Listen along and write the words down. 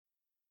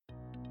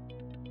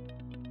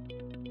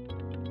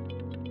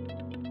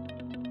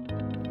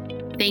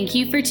Thank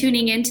you for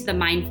tuning in to the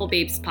Mindful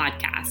Babes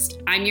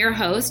podcast. I'm your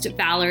host,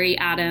 Valerie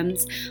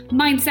Adams,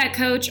 mindset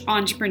coach,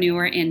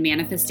 entrepreneur, and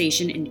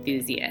manifestation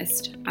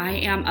enthusiast. I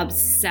am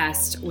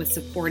obsessed with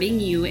supporting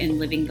you in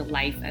living the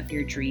life of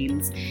your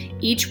dreams.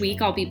 Each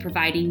week, I'll be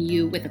providing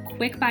you with a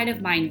quick bite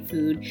of mind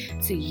food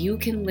so you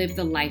can live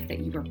the life that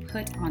you were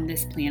put on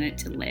this planet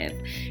to live.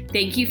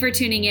 Thank you for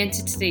tuning in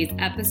to today's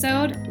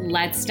episode.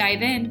 Let's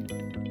dive in.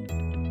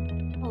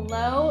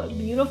 Hello,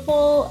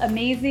 beautiful,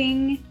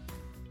 amazing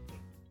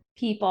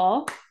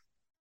people.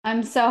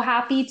 I'm so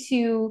happy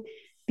to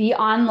be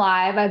on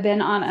live. I've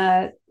been on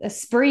a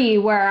spree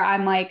where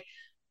I'm like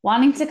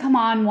wanting to come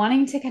on,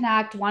 wanting to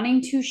connect,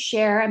 wanting to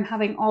share. I'm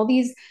having all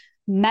these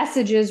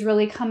messages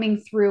really coming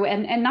through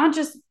and not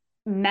just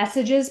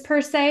messages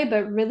per se,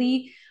 but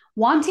really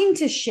wanting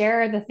to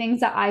share the things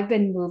that I've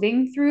been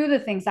moving through, the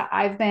things that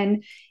I've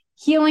been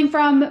healing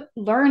from,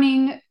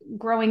 learning,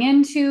 growing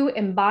into,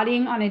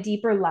 embodying on a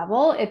deeper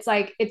level. It's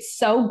like, it's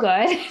so good.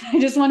 I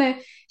just want to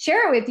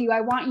share it with you.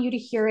 I want you to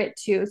hear it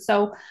too.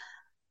 So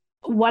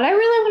what I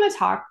really want to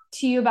talk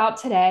to you about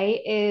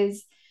today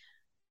is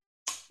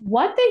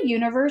what the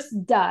universe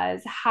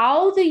does,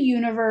 how the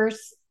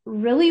universe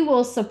really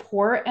will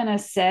support and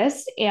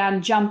assist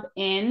and jump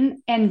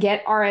in and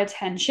get our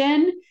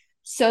attention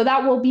so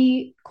that we'll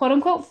be quote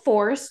unquote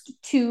forced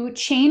to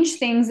change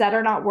things that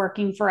are not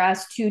working for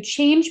us, to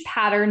change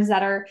patterns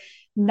that are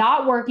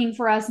not working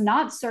for us,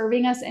 not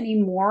serving us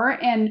anymore,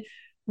 and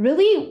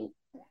really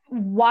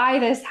why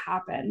this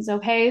happens.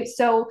 Okay.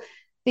 So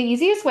the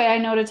easiest way I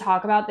know to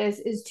talk about this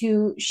is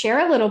to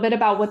share a little bit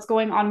about what's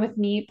going on with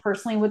me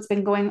personally, what's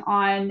been going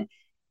on,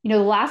 the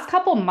last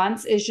couple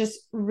months is just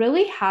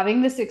really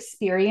having this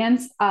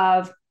experience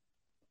of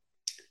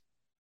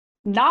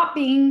not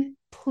being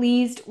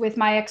pleased with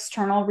my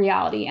external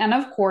reality. And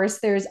of course,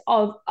 there's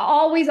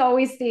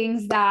always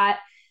things that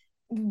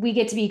we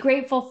get to be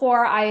grateful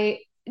for.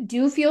 I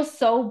do feel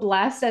so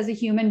blessed as a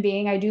human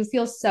being. I do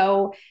feel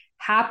so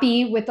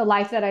happy with the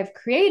life that I've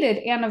created.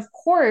 And of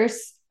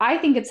course, I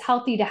think it's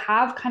healthy to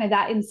have kind of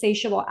that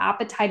insatiable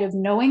appetite of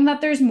knowing that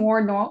there's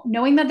more,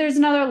 knowing that there's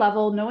another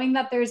level, knowing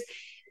that there's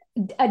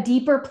a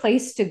deeper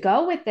place to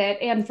go with it.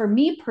 And for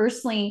me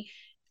personally,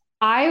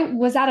 I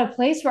was at a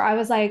place where I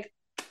was like,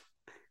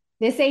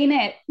 this ain't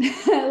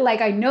it.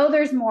 Like, I know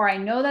there's more. I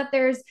know that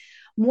there's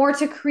more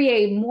to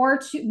create,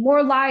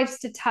 more lives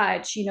to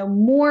touch,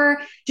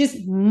 more,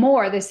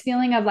 this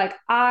feeling of like,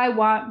 I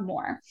want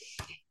more.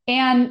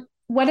 And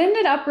what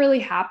ended up really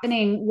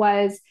happening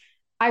was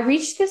I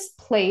reached this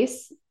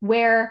place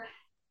where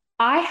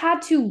I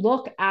had to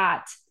look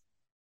at,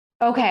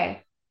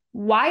 okay,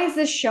 why is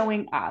this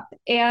showing up?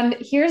 And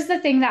here's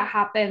the thing that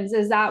happens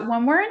is that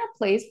when we're in a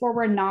place where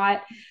we're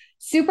not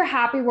super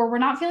happy, where we're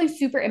not feeling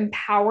super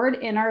empowered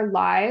in our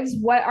lives,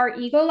 what our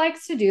ego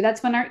likes to do,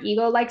 that's when our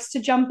ego likes to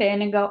jump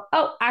in and go,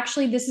 oh,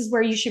 actually, this is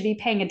where you should be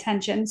paying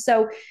attention.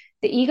 So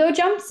the ego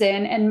jumps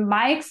in, and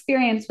my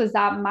experience was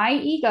that my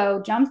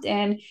ego jumped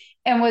in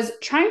and was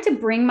trying to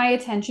bring my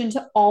attention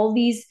to all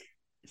these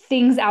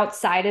things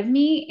outside of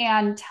me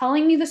and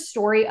telling me the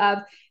story of,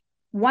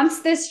 once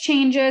this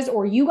changes,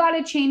 or you got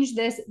to change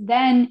this,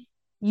 then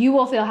you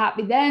will feel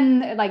happy.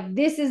 Then like,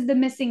 this is the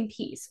missing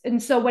piece.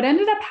 And so what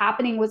ended up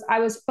happening was I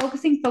was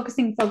focusing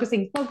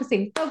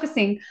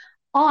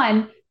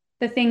on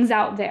the things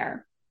out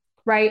there,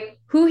 right?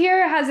 Who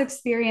here has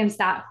experienced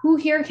that? Who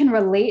here can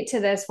relate to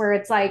this, where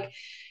it's like,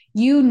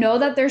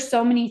 that there's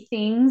so many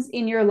things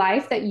in your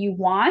life that you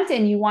want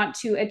and you want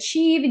to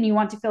achieve and you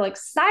want to feel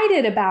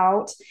excited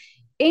about.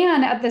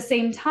 And at the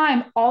same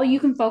time, all you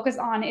can focus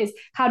on is,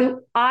 how do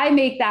I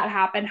make that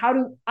happen? How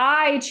do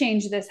I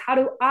change this? How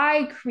do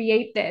I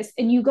create this?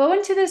 And you go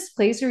into this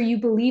place where you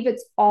believe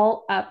it's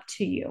all up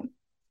to you.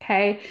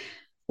 Okay.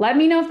 Let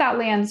me know if that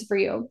lands for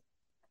you.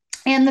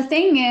 And the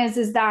thing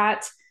is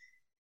that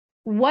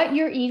what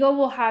your ego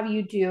will have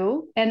you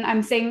do, and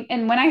I'm saying,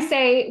 and when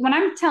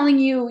I'm telling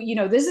you,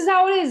 this is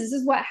how it is, this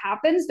is what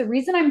happens. The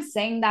reason I'm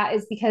saying that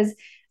is because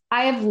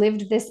I have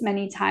lived this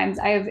many times.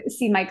 I have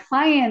seen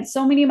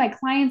so many of my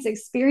clients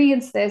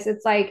experience this.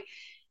 It's like,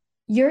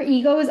 your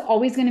ego is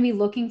always going to be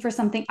looking for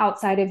something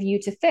outside of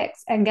you to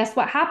fix. And guess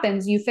what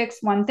happens? You fix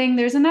one thing,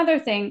 there's another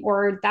thing,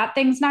 or that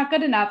thing's not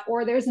good enough,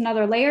 or there's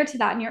another layer to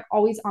that. And you're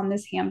always on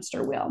this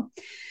hamster wheel.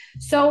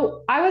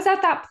 So I was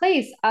at that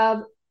place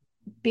of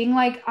being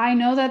like, I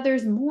know that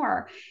there's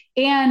more.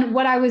 And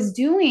what I was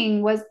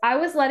doing was I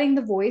was letting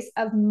the voice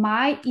of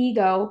my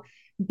ego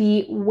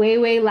be way,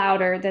 way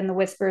louder than the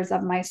whispers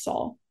of my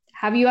soul.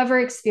 Have you ever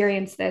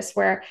experienced this,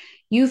 where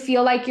you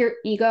feel like your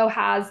ego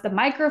has the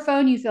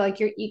microphone, you feel like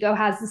your ego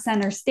has the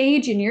center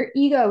stage, and your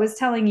ego is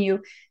telling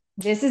you,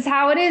 this is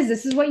how it is,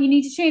 this is what you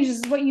need to change, this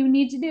is what you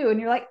need to do. And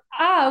you're like,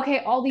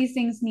 okay, all these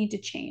things need to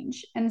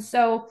change. And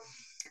so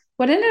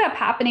what ended up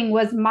happening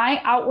was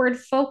my outward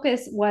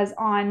focus was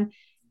on,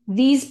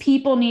 these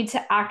people need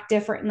to act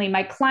differently.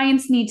 My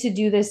clients need to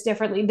do this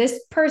differently. This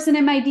person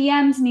in my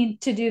DMs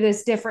need to do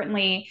this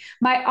differently.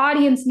 My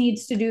audience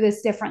needs to do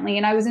this differently.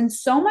 And I was in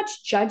so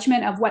much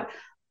judgment of what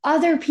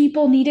other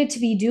people needed to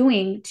be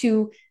doing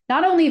to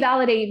not only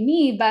validate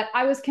me, but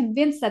I was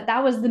convinced that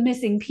that was the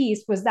missing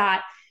piece, was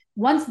that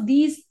once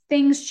these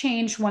things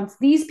changed, once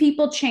these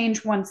people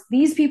changed, once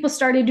these people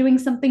started doing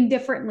something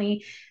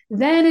differently,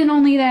 then and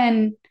only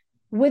then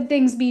would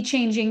things be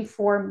changing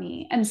for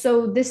me. And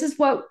so this is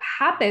what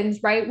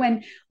happens, right?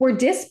 When we're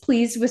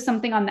displeased with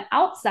something on the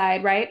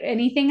outside, right?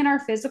 Anything in our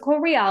physical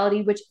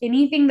reality, which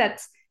anything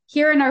that's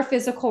here in our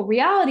physical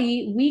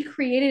reality, we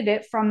created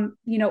it from,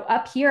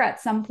 up here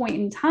at some point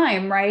in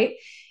time, right?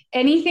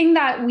 Anything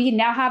that we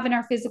now have in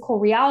our physical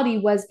reality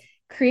was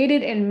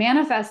created and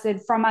manifested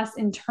from us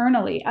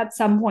internally at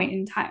some point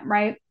in time,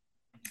 right?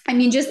 I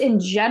mean, just in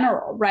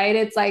general, right?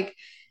 It's like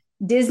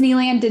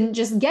Disneyland didn't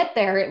just get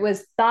there, it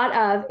was thought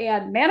of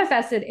and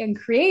manifested and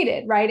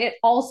created, right? It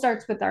all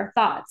starts with our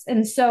thoughts.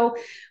 And so,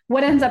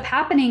 what ends up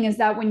happening is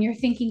that when you're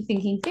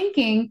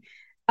thinking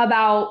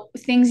about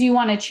things you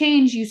want to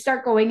change, you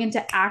start going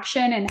into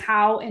action and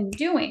how and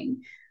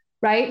doing,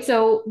 right?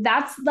 So,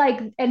 that's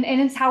like, and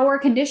it's how we're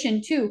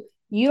conditioned too.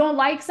 You don't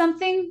like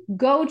something,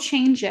 go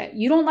change it.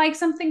 You don't like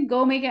something,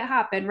 go make it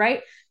happen,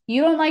 right?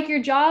 You don't like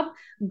your job,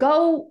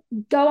 go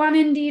on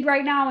Indeed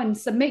right now and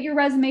submit your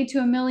resume to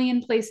a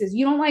million places.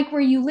 You don't like where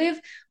you live,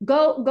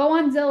 go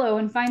on Zillow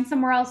and find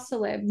somewhere else to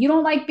live. You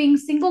don't like being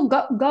single,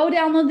 go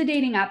download the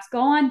dating apps, go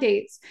on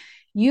dates.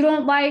 You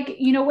don't like,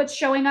 what's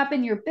showing up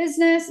in your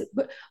business,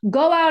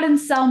 go out and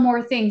sell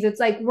more things. It's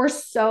like we're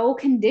so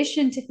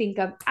conditioned to think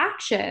of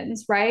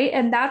actions, right?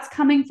 And that's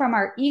coming from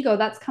our ego.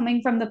 That's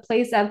coming from the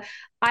place of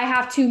I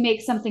have to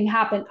make something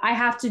happen. I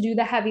have to do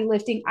the heavy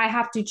lifting. I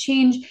have to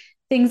change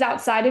things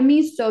outside of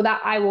me so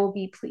that I will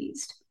be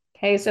pleased.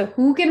 Okay, so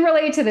who can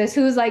relate to this?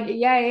 Who's like,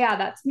 yeah,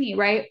 that's me,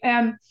 right?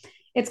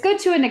 It's good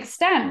to an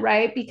extent,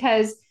 right?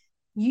 Because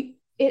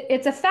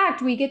it's a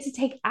fact. We get to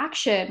take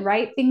action,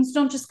 right? Things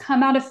don't just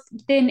come out of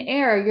thin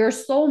air. Your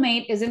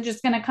soulmate isn't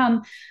just going to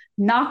come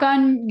knock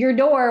on your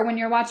door when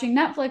you're watching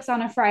Netflix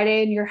on a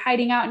Friday and you're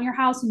hiding out in your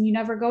house and you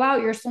never go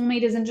out. Your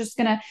soulmate isn't just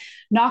going to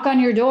knock on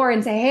your door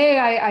and say, hey,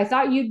 I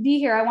thought you'd be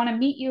here. I want to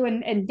meet you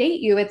and date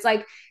you. It's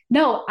like,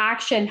 no,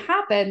 action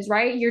happens,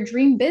 right? Your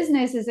dream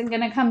business isn't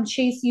going to come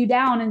chase you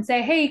down and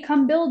say, hey,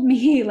 come build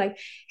me. Like,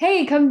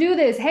 hey, come do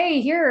this.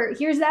 Hey,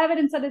 here's the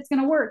evidence that it's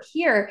going to work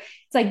here.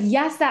 It's like,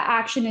 yes, that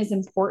action is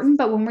important,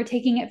 but when we're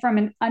taking it from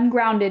an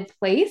ungrounded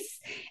place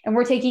and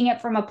we're taking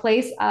it from a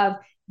place of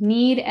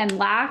need and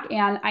lack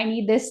and I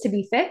need this to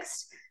be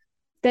fixed,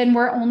 then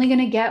we're only going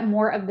to get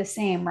more of the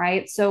same,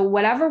 right? So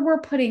whatever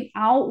we're putting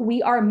out,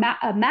 we are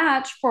a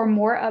match for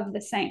more of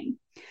the same.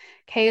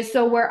 Okay,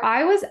 so where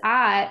I was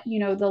at,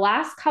 the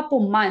last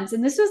couple months,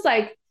 and this was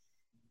like,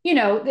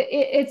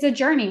 it's a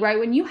journey, right?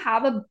 When you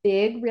have a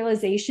big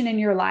realization in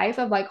your life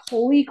of like,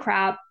 holy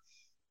crap,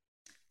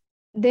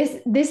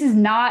 this is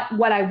not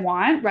what I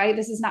want, right?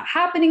 This is not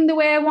happening the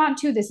way I want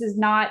to. This is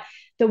not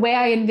the way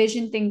I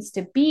envision things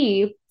to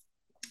be.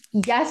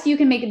 Yes, you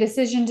can make a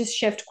decision to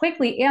shift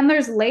quickly. And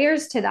there's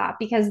layers to that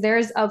because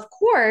there's, of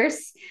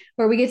course,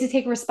 where we get to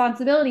take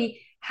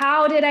responsibility.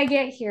 How did I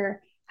get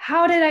here?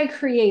 How did I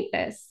create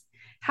this?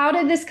 How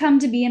did this come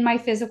to be in my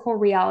physical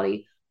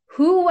reality?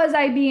 Who was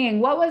I being?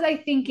 What was I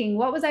thinking?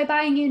 What was I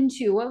buying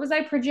into? What was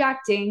I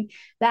projecting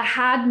that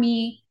had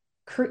me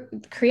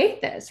create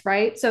this,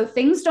 right? So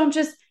things don't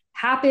just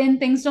happen,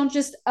 things don't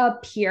just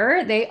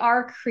appear, they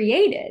are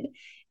created.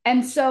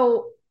 And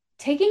so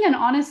taking an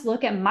honest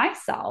look at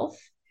myself,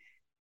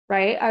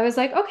 right? I was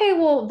like, okay,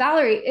 well,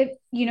 Valerie,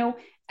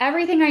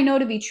 everything I know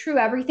to be true,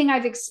 everything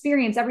I've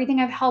experienced, everything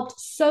I've helped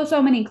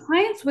so many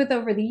clients with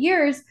over the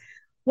years,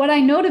 what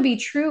I know to be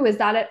true is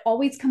that it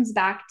always comes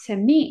back to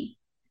me,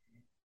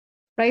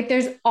 right?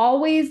 There's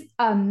always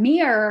a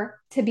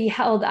mirror to be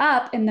held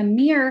up, and the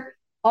mirror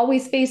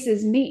always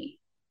faces me.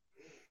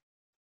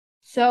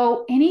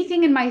 So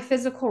anything in my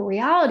physical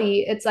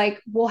reality, it's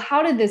like, well,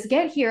 how did this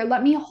get here?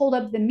 Let me hold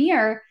up the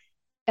mirror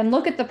and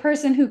look at the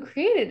person who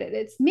created it.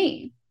 It's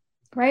me,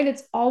 right?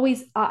 It's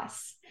always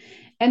us.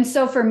 And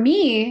so for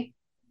me,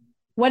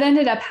 what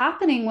ended up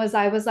happening was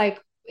I was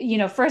like,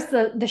 first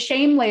the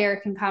shame layer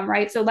can come,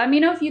 right? So let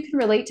me know if you can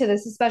relate to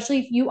this, especially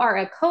if you are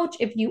a coach,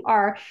 if you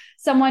are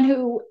someone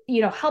who,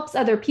 helps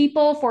other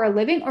people for a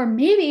living, or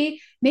maybe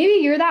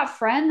you're that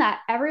friend that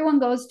everyone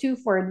goes to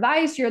for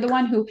advice. You're the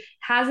one who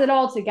has it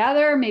all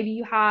together. Maybe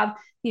you have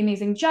the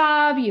amazing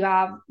job, you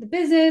have the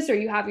business, or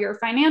you have your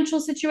financial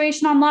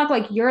situation on lock.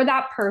 Like you're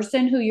that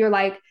person who you're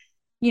like,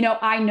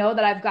 I know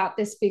that I've got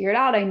this figured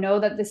out. I know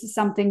that this is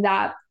something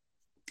that,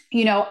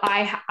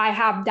 I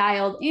have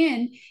dialed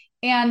in.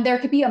 And there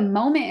could be a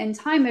moment in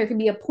time, there could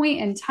be a point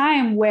in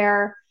time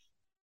where,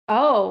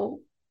 oh,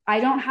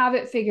 I don't have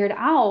it figured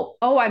out.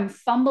 Oh, I'm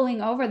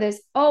fumbling over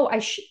this. Oh,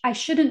 I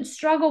shouldn't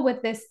struggle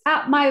with this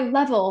at my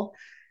level.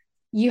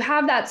 You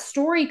have that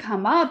story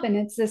come up and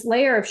it's this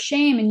layer of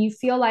shame and you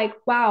feel like,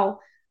 wow,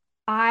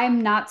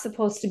 I'm not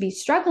supposed to be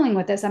struggling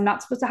with this. I'm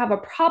not supposed to have a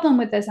problem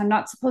with this. I'm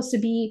not supposed to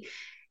be,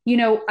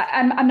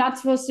 I'm not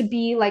supposed to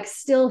be like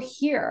still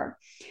here.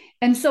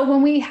 And so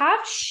when we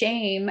have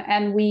shame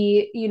and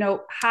we,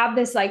 have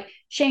this like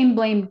shame,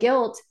 blame,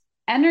 guilt,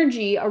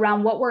 energy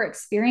around what we're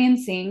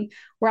experiencing,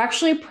 we're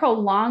actually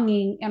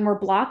prolonging and we're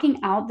blocking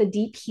out the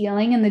deep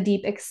healing and the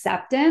deep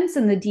acceptance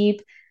and the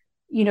deep,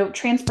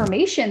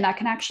 transformation that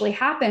can actually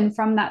happen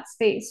from that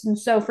space. And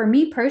so for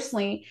me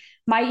personally,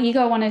 my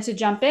ego wanted to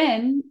jump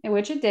in,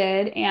 which it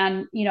did.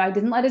 And, I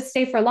didn't let it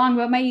stay for long,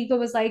 but my ego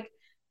was like,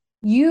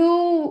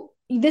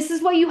 this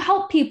is what you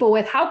help people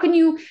with. How can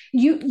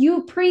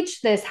you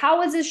preach this?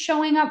 How is this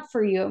showing up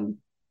for you?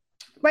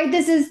 Right?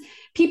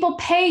 People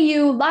pay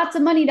you lots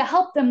of money to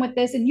help them with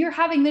this, and you're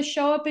having this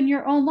show up in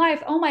your own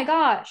life. Oh my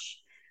gosh.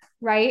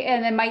 Right.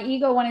 And then my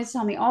ego wanted to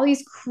tell me all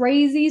these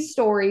crazy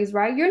stories,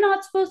 right? You're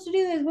not supposed to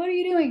do this. What are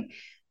you doing?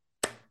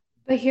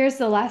 But here's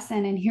the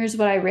lesson. And here's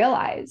what I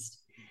realized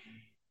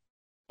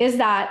is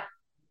that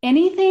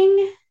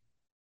anything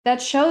that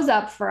shows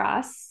up for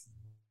us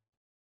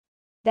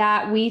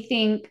that we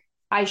think,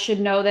 I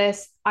should know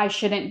this, I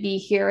shouldn't be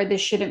here,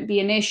 this shouldn't be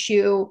an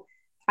issue,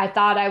 I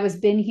thought I was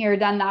been here,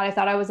 done that, I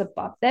thought I was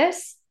above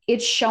this,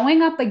 it's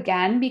showing up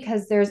again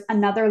because there's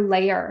another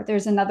layer,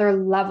 there's another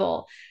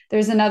level,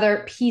 there's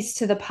another piece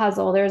to the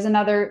puzzle, there's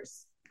another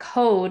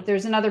code,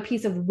 there's another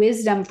piece of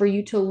wisdom for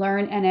you to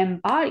learn and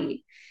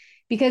embody.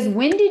 Because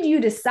when did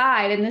you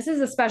decide, and this is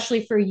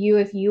especially for you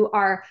if you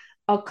are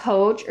a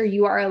coach or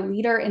you are a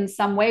leader in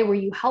some way where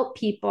you help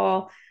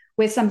people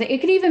with something. It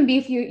could even be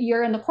if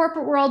you're in the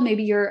corporate world,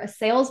 maybe you're a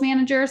sales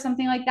manager or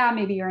something like that.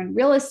 Maybe you're in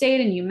real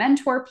estate and you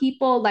mentor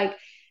people. Like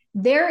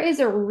there is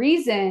a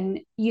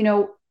reason,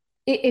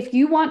 if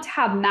you want to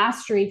have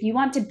mastery, if you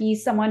want to be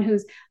someone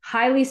who's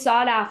highly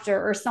sought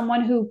after or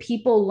someone who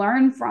people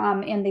learn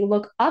from and they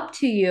look up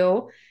to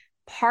you,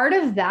 part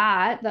of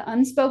that, the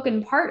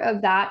unspoken part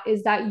of that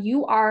is that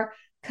you are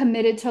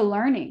committed to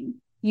learning.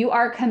 You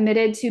are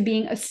committed to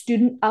being a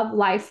student of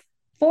life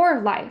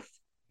for life.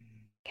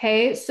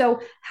 Okay.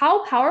 So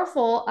how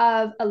powerful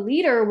of a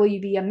leader will you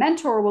be? A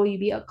mentor? Will you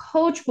be a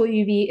coach? Will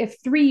you be, if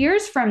 3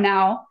 years from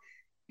now,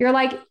 you're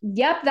like,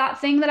 yep, that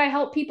thing that I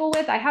help people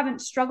with, I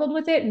haven't struggled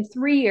with it in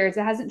 3 years.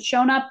 It hasn't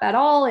shown up at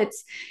all.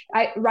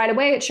 Right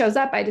away, it shows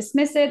up. I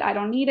dismiss it. I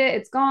don't need it.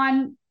 It's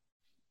gone.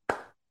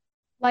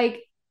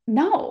 Like,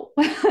 no,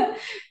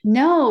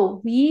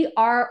 no, we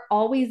are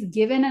always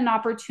given an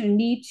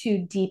opportunity to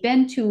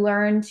deepen, to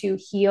learn, to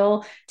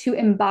heal, to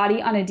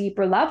embody on a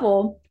deeper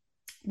level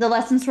the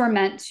lessons we're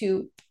meant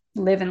to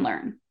live and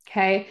learn.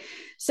 Okay.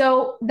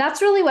 So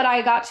that's really what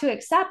I got to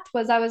accept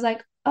was I was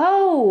like,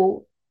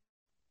 oh,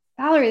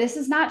 Valerie, this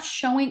is not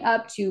showing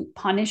up to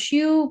punish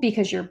you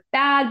because you're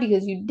bad,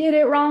 because you did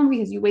it wrong,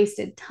 because you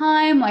wasted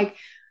time. Like,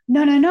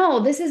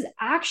 no. This is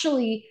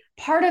actually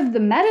part of the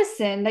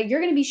medicine that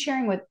you're going to be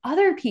sharing with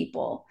other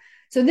people.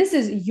 So this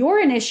is your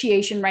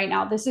initiation right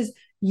now. This is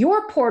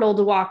your portal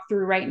to walk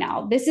through right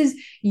now. This is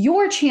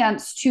your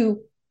chance to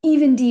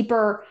even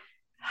deeper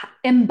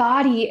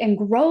embody and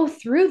grow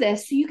through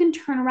this so you can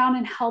turn around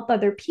and help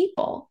other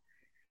people,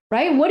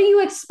 right? What do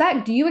you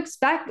expect? Do you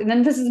expect, and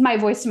then this is my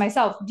voice to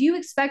myself, do you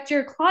expect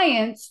your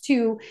clients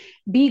to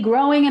be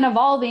growing and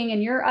evolving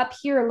and you're up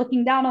here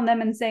looking down on them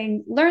and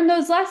saying, learn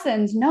those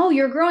lessons? No,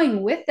 you're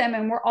growing with them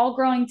and we're all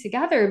growing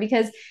together.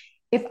 Because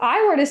if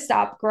I were to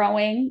stop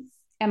growing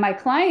and my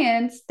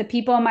clients, the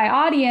people in my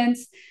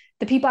audience,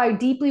 the people I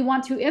deeply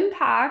want to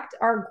impact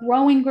are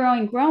growing,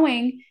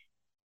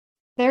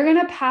 they're going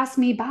to pass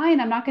me by and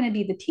I'm not going to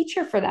be the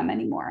teacher for them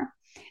anymore.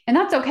 And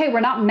that's okay.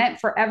 We're not meant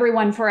for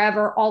everyone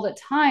forever all the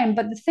time.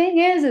 But the thing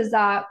is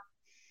that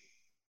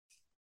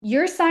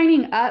you're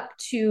signing up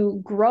to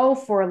grow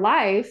for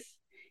life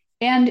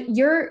and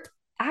you're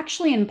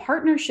actually in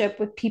partnership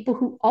with people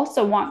who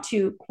also want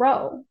to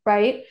grow,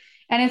 right?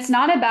 And it's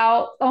not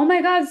about, oh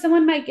my God,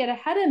 someone might get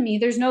ahead of me.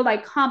 There's no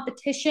like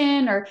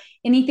competition or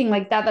anything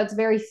like that. That's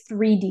very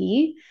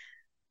 3D.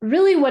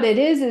 Really what it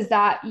is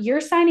that you're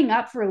signing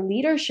up for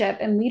leadership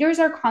and leaders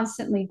are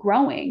constantly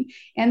growing.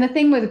 And the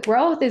thing with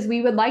growth is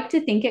we would like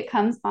to think it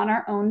comes on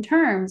our own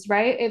terms,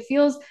 right? It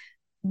feels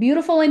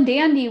beautiful and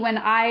dandy when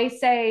I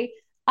say,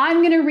 I'm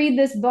going to read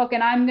this book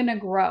and I'm going to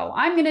grow.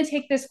 I'm going to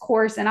take this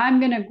course and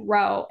I'm going to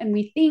grow. And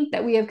we think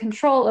that we have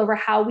control over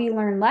how we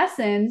learn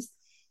lessons,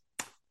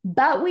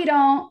 but we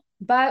don't.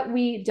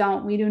 We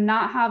do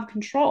not have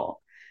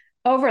control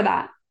over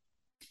that.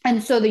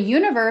 And so the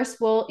universe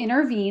will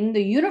intervene.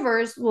 The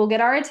universe will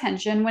get our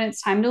attention when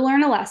it's time to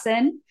learn a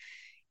lesson.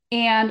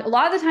 And a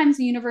lot of the times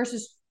the universe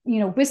is,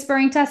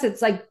 whispering to us.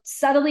 It's like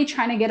subtly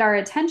trying to get our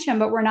attention,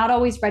 but we're not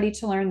always ready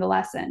to learn the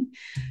lesson.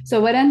 So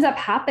what ends up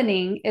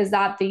happening is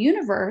that the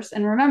universe,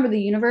 and remember,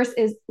 the universe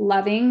is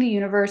loving. The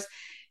universe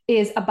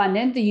is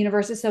abundant. The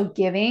universe is so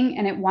giving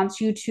and it wants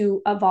you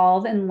to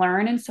evolve and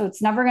learn. And so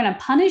it's never going to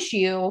punish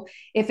you.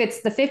 If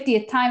it's the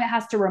 50th time it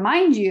has to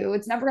remind you,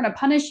 it's never going to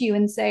punish you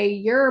and say,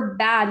 you're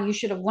bad, you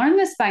should have learned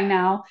this by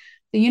now.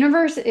 The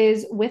universe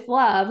is with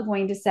love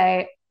going to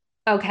say,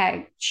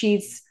 okay,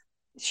 she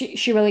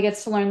really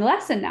gets to learn the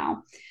lesson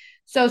now.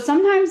 So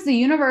sometimes the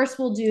universe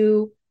will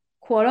do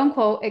quote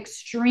unquote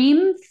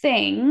extreme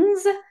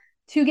things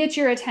to get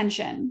your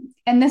attention.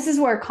 And this is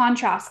where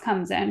contrast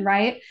comes in,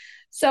 right?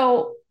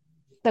 So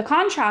the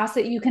contrast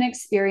that you can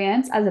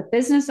experience as a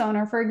business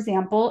owner, for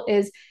example,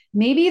 is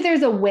maybe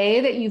there's a way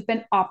that you've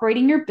been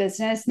operating your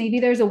business. Maybe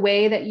there's a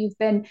way that you've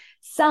been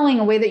selling,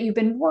 a way that you've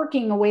been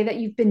working, a way that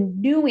you've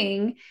been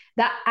doing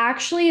that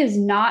actually is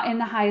not in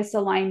the highest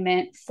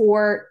alignment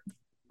for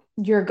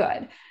your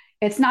good.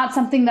 It's not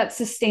something that's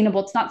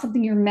sustainable. It's not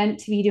something you're meant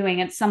to be doing.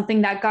 It's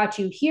something that got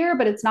you here,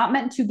 but it's not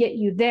meant to get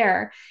you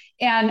there.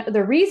 And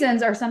the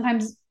reasons are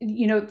sometimes,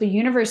 the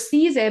universe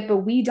sees it, but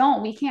we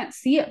don't. We can't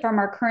see it from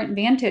our current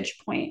vantage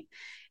point.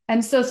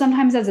 And so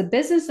sometimes as a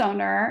business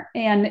owner,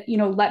 and,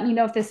 let me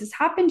know if this has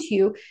happened to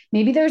you,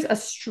 maybe there's a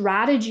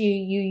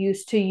strategy you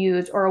used to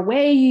use, or a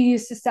way you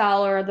used to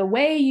sell, or the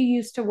way you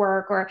used to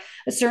work, or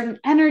a certain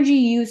energy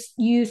you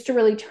used to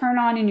really turn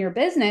on in your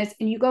business.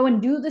 And you go and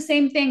do the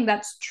same thing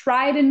that's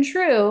tried and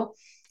true,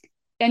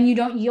 and you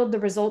don't yield the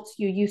results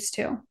you used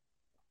to.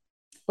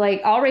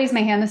 Like, I'll raise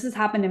my hand. This has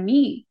happened to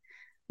me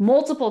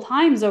multiple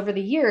times over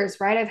the years,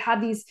 right? I've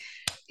had these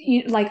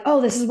like,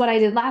 oh, this is what I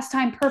did last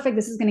time. Perfect.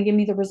 This is going to give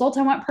me the results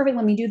I want. Perfect.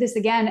 Let me do this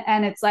again.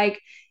 And it's like,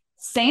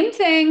 same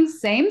thing,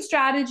 same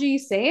strategy,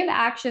 same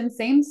action,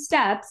 same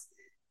steps,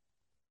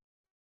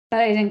 but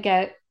I didn't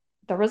get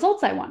the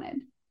results I wanted.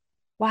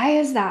 Why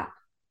is that?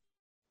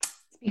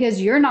 It's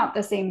because you're not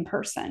the same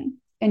person,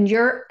 and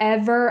you're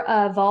ever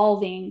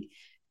evolving.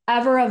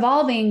 Ever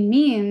evolving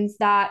means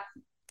that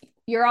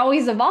you're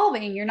always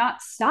evolving. You're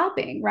not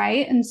stopping,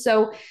 right? And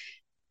so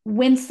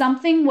when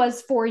something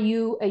was for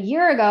you a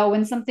year ago,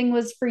 when something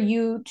was for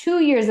you 2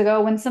 years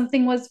ago, when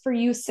something was for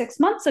you 6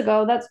 months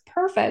ago, that's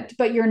perfect.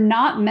 But you're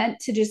not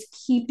meant to just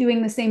keep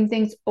doing the same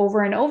things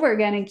over and over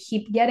again and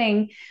keep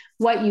getting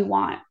what you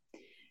want.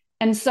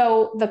 And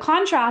so the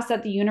contrast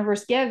that the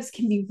universe gives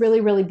can be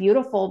really, really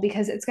beautiful,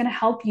 because it's going to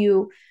help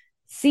you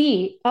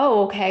see,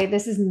 oh, okay,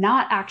 this is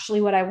not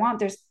actually what I want.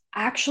 There's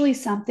actually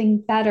something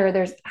better.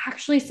 There's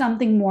actually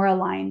something more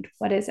aligned.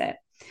 What is it?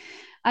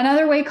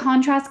 Another way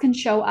contrast can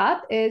show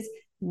up is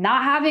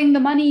not having the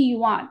money you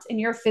want in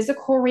your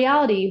physical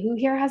reality. Who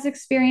here has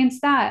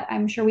experienced that?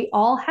 I'm sure we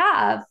all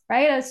have,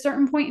 right? At a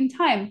certain point in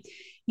time,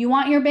 you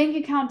want your bank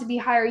account to be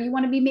higher. You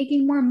want to be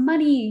making more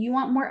money. You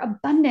want more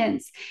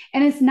abundance.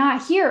 And it's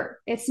not here.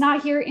 It's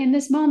not here in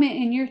this moment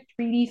in your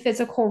 3D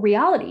physical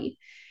reality.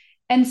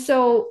 And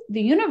so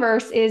the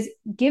universe is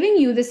giving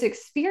you this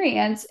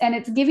experience, and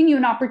it's giving you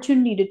an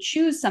opportunity to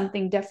choose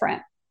something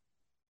different.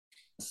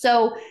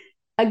 So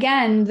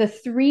again, the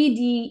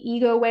 3D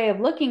ego way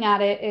of looking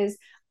at it is,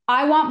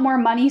 I want more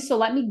money, so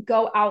let me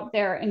go out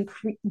there and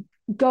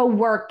go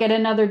work, get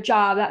another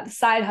job, that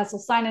side hustle,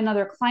 sign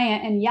another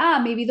client. And yeah,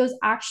 maybe those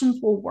actions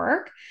will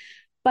work,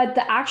 but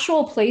the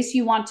actual place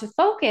you want to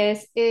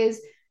focus is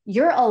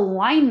your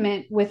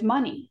alignment with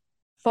money.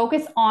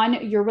 Focus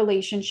on your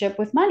relationship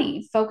with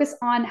money. Focus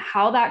on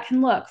how that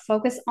can look.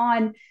 Focus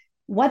on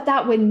what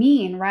that would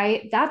mean,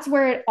 right? That's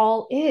where it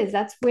all is.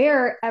 That's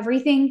where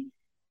everything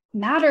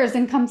matters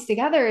and comes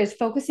together, is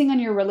focusing on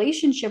your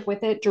relationship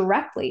with it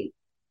directly.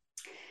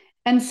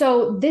 And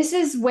so this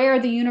is where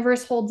the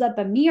universe holds up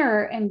a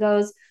mirror and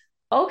goes,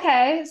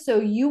 okay, so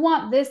you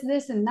want this,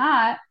 this, and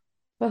that,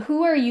 but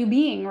who are you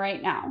being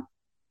right now?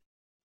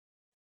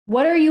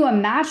 What are you a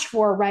match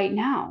for right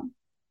now?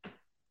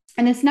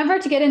 And it's never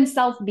to get in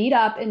self beat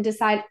up and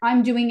decide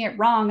I'm doing it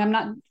wrong.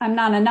 I'm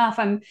not enough.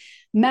 I'm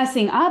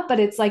messing up. But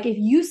it's like, if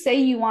you say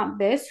you want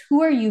this,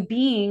 who are you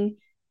being?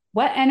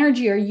 What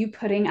energy are you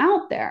putting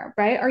out there,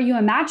 right? Are you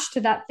a match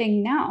to that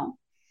thing now?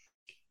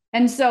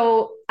 And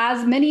so,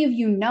 as many of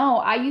you know,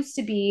 I used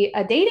to be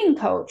a dating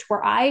coach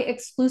where I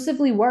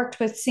exclusively worked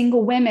with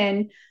single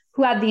women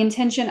who had the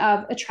intention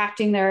of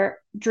attracting their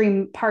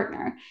dream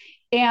partner.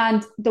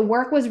 And the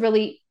work was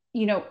really,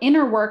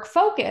 inner work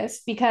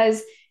focused,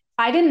 because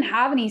I didn't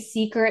have any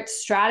secret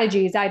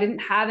strategies. I didn't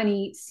have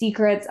any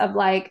secrets of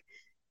like,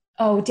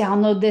 oh,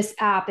 download this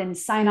app and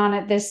sign on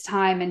at this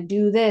time and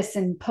do this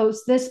and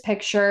post this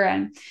picture.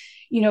 And,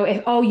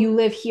 if, oh, you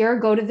live here,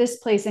 go to this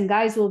place and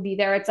guys will be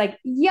there. It's like,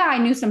 yeah, I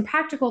knew some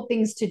practical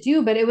things to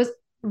do, but it was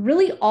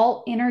really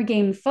all inner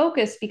game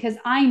focused, because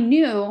I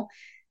knew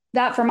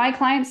that for my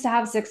clients to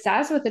have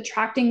success with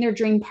attracting their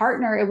dream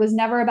partner, it was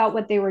never about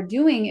what they were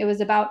doing. It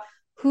was about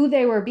who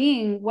they were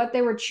being, what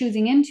they were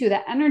choosing into,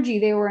 the energy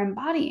they were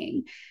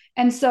embodying.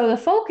 And so the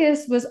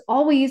focus was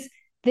always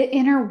the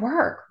inner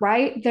work,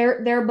 right?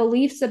 Their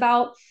beliefs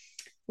about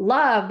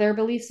love, their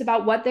beliefs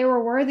about what they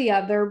were worthy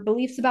of, their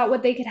beliefs about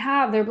what they could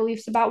have, their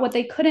beliefs about what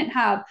they couldn't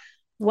have,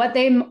 what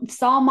they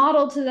saw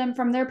modeled to them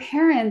from their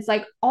parents,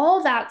 like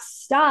all that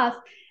stuff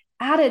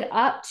added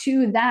up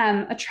to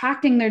them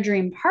attracting their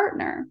dream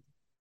partner,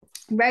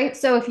 right?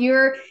 So if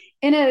you're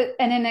in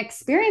an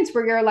experience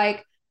where you're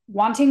like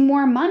wanting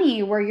more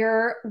money, where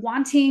you're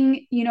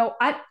wanting,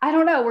 I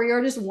don't know, where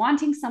you're just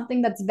wanting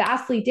something that's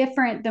vastly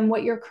different than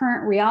what your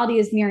current reality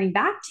is mirroring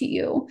back to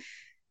you,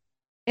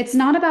 it's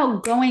not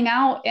about going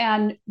out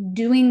and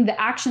doing the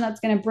action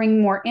that's going to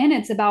bring more in.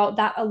 It's about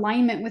that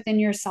alignment within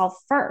yourself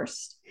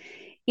first.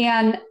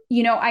 And,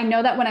 I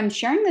know that when I'm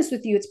sharing this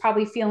with you, it's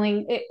probably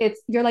feeling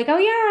you're like, oh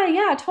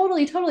yeah,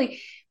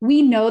 totally.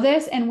 We know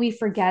this and we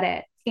forget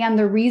it. And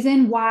the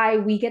reason why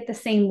we get the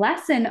same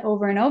lesson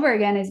over and over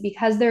again is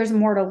because there's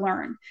more to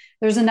learn.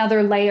 There's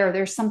another layer,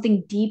 there's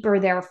something deeper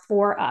there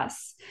for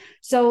us.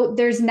 So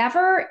there's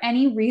never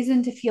any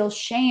reason to feel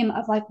shame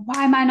of like,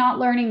 why am I not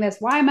learning this?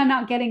 Why am I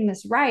not getting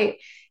this right?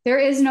 There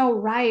is no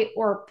right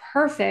or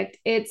perfect.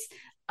 It's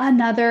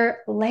another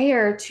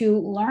layer to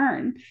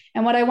learn.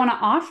 And what I want to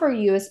offer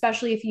you,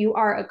 especially if you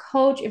are a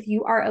coach, if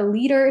you are a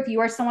leader, if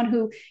you are someone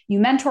who you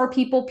mentor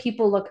people,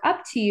 people look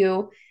up to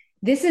you,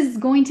 this is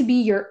going to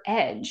be your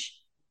edge.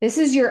 This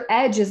is your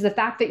edge, is the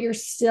fact that you're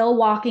still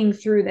walking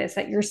through this,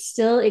 that you're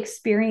still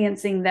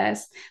experiencing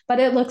this, but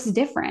it looks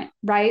different,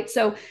 right?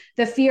 So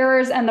the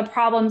fears and the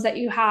problems that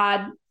you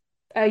had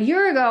a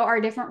year ago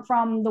are different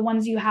from the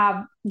ones you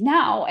have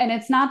now. And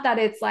it's not that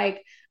it's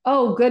like,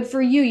 oh, good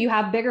for you, you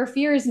have bigger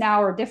fears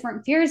now or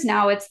different fears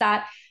now. It's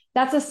that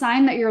that's a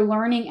sign that you're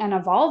learning and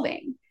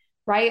evolving,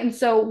 right? And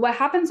so what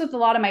happens with a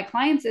lot of my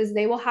clients is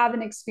they will have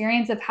an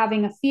experience of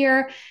having a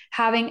fear,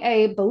 having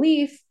a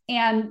belief,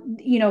 and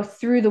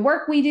through the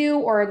work we do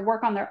or the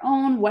work on their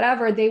own,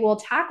 whatever, they will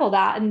tackle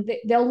that, and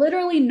they'll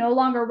literally no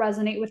longer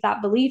resonate with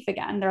that belief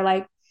again. They're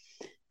like,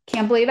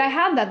 can't believe I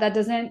had that. That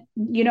doesn't,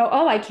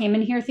 oh, I came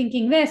in here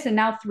thinking this, and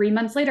now 3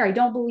 months later, I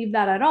don't believe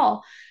that at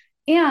all.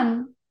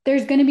 And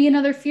there's going to be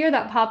another fear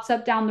that pops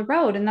up down the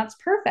road, and that's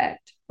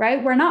perfect,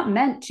 right? We're not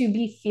meant to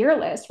be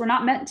fearless. We're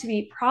not meant to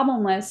be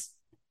problemless.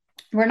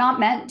 We're not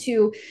meant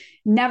to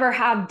never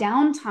have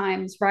down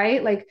times,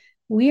 right? Like,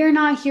 we are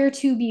not here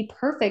to be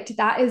perfect.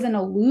 That is an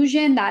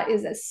illusion. That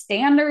is a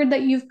standard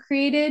that you've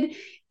created.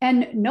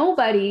 And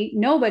nobody,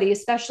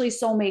 especially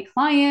soulmate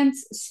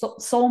clients,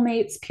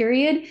 soulmates,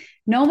 period,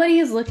 nobody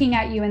is looking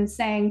at you and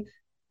saying,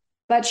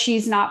 but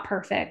she's not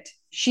perfect.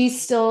 She's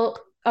still,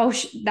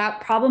 that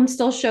problem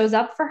still shows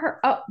up for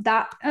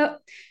her.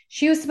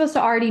 She was supposed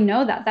to already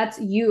know that. That's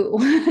you.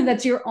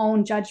 That's your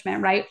own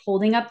judgment, right?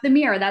 Holding up the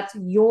mirror. That's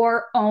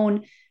your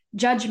own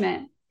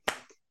judgment.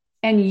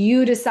 And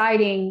you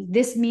deciding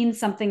this means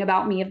something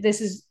about me if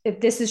this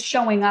is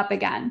showing up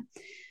again.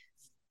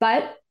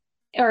 I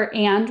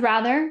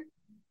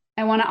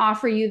want to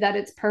offer you that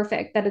it's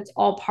perfect, that it's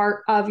all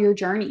part of your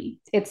journey.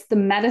 It's the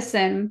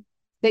medicine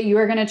that you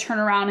are going to turn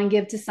around and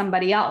give to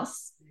somebody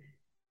else.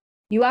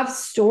 You have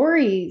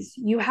stories,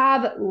 you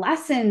have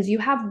lessons, you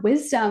have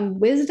wisdom.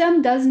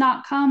 Wisdom does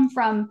not come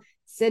from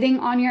sitting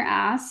on your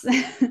ass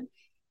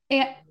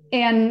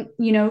and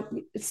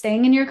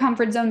staying in your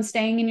comfort zone,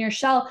 staying in your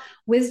shell.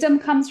 Wisdom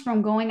comes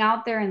from going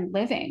out there and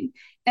living.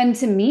 And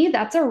to me,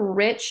 that's a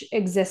rich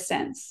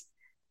existence.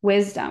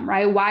 Wisdom,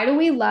 right? Why do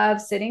we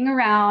love sitting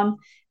around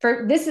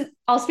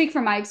I'll speak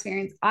from my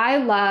experience. I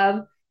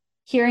love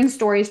hearing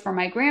stories from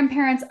my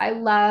grandparents. I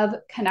love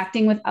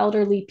connecting with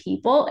elderly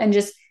people and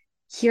just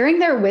hearing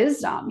their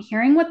wisdom,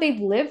 hearing what they've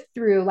lived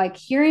through, like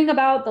hearing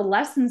about the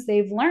lessons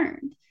they've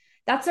learned.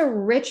 That's a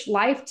rich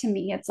life to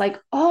me. It's like,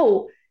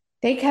 oh,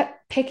 they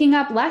kept picking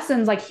up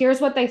lessons. Like,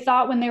 here's what they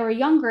thought when they were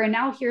younger, and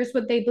now here's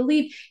what they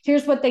believe.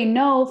 Here's what they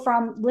know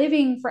from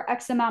living for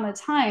X amount of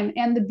time.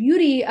 And the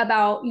beauty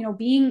about,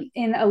 being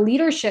in a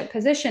leadership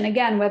position,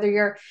 again, whether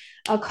you're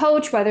a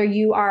coach, whether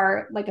you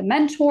are like a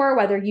mentor,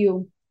 whether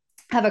you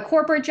have a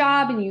corporate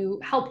job and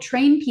you help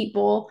train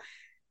people,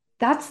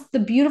 that's the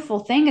beautiful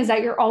thing, is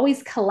that you're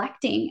always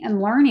collecting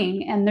and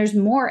learning, and there's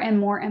more and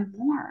more and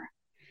more.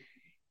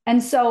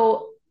 And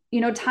so,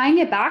 tying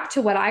it back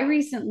to what I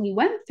recently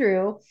went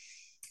through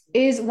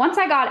is, once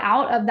I got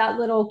out of that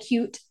little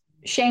cute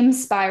shame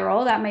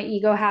spiral that my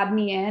ego had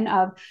me in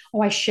of,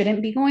 oh, I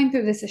shouldn't be going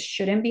through this. This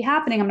shouldn't be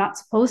happening. I'm not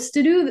supposed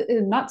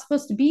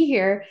to be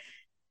here.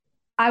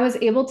 I was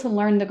able to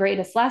learn the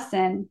greatest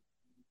lesson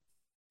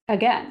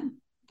again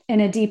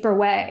in a deeper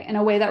way, in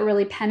a way that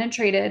really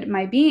penetrated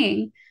my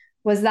being,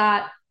 was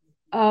that,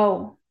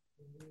 oh,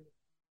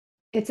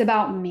 it's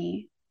about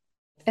me.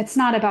 It's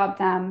not about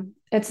them.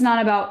 It's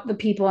not about the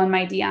people in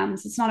my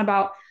DMs. It's not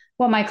about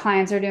what my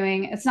clients are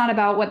doing. It's not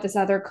about what this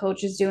other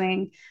coach is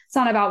doing. It's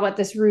not about what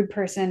this rude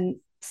person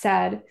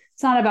said.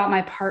 It's not about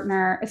my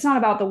partner. It's not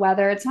about the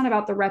weather. It's not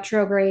about the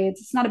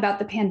retrogrades. It's not about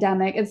the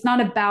pandemic. It's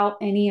not about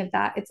any of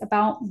that. It's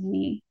about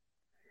me.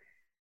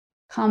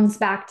 Comes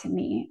back to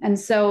me. And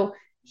so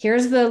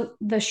here's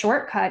the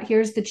shortcut.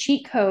 Here's the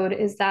cheat code,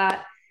 is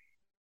that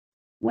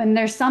when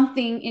there's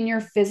something in your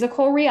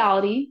physical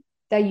reality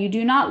that you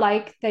do not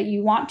like, that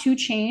you want to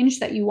change,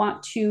 that you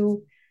want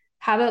to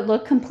have it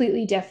look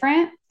completely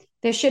different,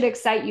 this should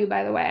excite you,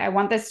 by the way. I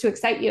want this to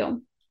excite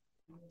you.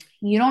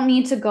 You don't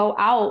need to go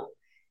out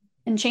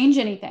and change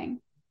anything.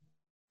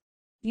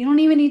 You don't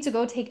even need to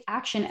go take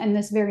action in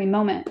this very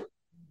moment.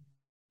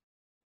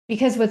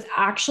 Because what's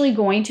actually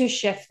going to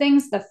shift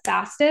things the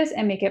fastest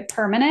and make it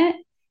permanent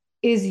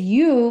is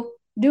you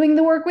doing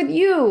the work with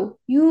you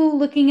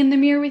looking in the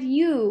mirror with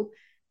you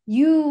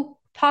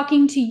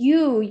talking to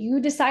you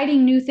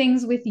deciding new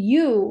things with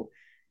you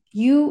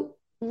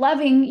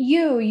loving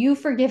you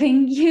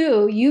forgiving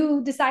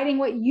you deciding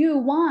what you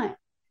want.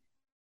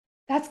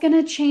 That's going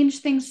to change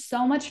things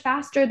so much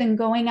faster than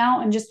going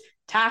out and just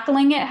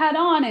tackling it head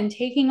on and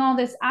taking all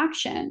this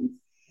action.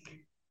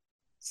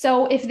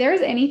 So if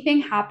there's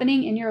anything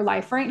happening in your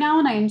life right now,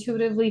 and I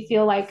intuitively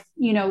feel like,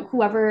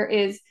 whoever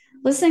is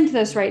listening to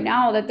this right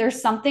now, that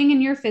there's something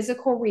in your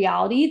physical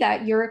reality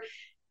that you're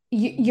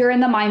in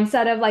the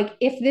mindset of like,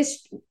 if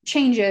this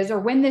changes or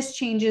when this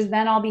changes,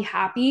 then I'll be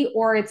happy.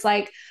 Or it's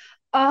like,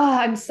 oh,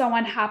 I'm so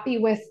unhappy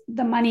with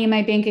the money in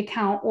my bank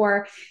account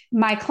or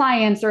my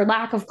clients or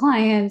lack of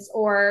clients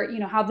or,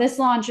 how this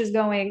launch is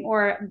going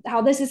or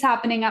how this is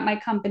happening at my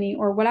company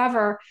or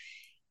whatever.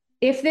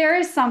 If there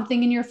is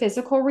something in your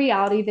physical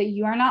reality that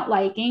you are not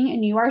liking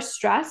and you are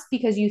stressed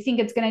because you think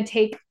it's going to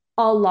take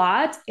a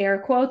lot,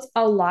 air quotes,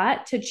 a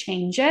lot to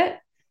change it,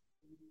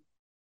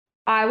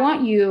 I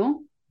want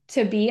you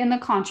to be in the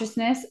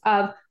consciousness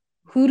of,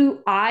 who do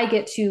I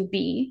get to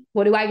be?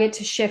 What do I get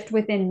to shift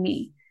within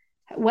me?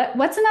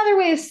 What's another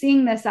way of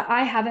seeing this that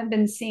I haven't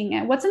been seeing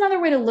it? What's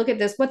another way to look at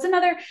this? What's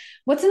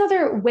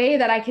another way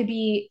that I could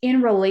be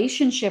in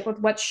relationship with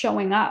what's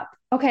showing up?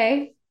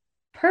 Okay,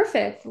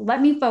 perfect.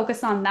 Let me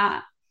focus on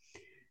that.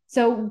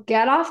 So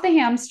get off the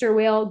hamster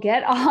wheel,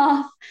 get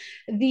off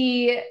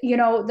the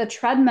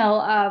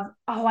treadmill of,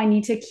 oh, I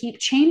need to keep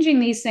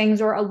changing these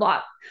things, or a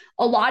lot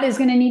is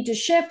going to need to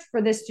shift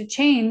for this to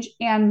change.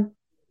 And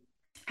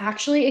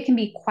actually, it can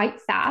be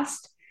quite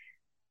fast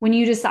when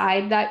you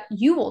decide that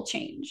you will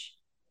change,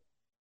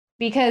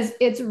 because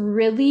it's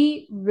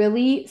really,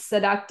 really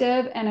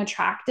seductive and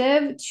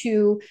attractive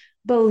to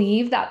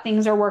believe that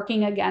things are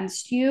working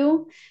against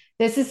you.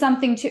 This is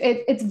something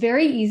it's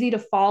very easy to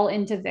fall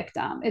into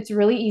victim. It's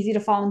really easy to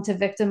fall into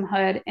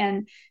victimhood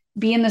and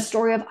be in the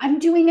story of, I'm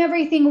doing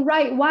everything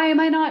right. Why am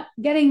I not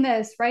getting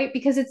this? Right?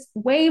 Because it's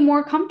way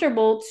more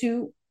comfortable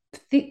to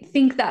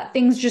think that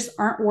things just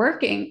aren't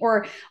working,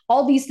 or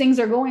all these things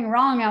are going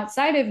wrong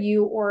outside of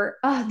you, or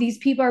these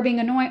people are being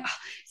annoying.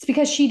 It's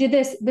because she did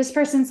this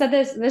person said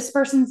this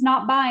person's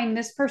not buying,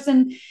 this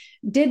person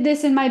did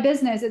this in my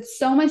business. It's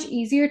so much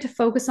easier to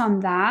focus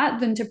on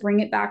that than to bring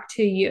it back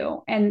to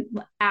you and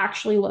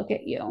actually look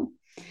at you.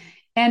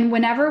 And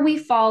whenever we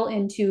fall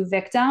into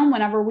victim,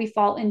 whenever we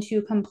fall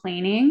into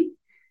complaining,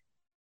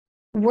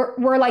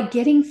 we're like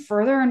getting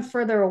further and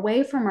further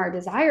away from our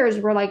desires.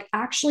 We're like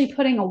actually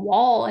putting a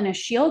wall and a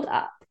shield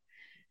up.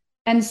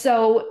 And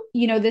so,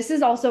 this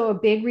is also a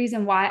big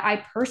reason why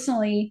I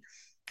personally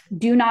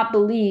do not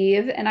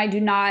believe, and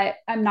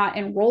I'm not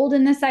enrolled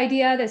in this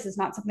idea. This is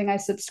not something I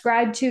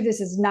subscribe to. This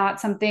is not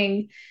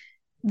something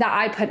that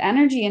I put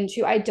energy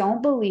into. I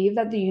don't believe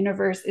that the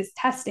universe is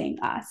testing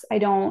us. I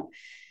don't,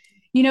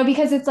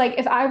 because it's like,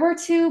 if I were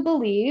to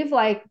believe,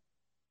 like,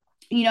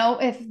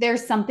 if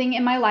there's something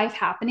in my life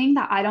happening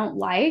that I don't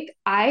like,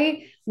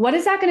 what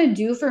is that going to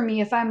do for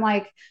me if I'm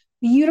like,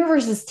 the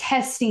universe is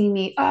testing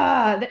me?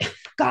 God,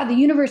 the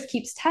universe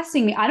keeps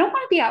testing me. I don't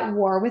want to be at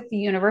war with the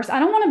universe. I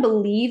don't want to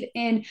believe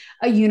in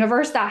a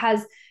universe that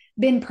has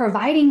been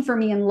providing for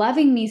me and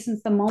loving me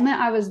since the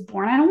moment I was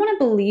born. I don't want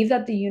to believe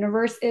that the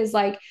universe is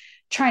like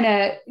trying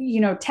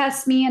to,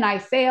 test me and I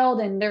failed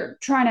and they're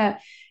trying to,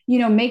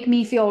 make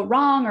me feel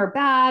wrong or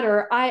bad,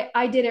 or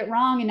I did it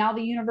wrong and now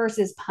the universe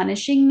is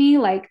punishing me.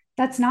 Like,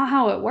 that's not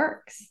how it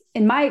works.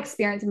 In my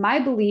experience, my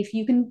belief,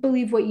 you can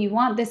believe what you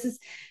want. This is,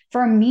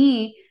 for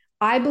me,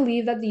 I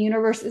believe that the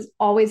universe is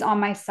always on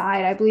my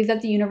side. I believe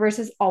that the universe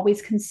is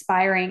always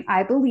conspiring.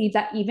 I believe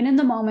that even in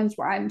the moments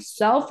where I'm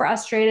so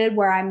frustrated,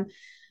 where I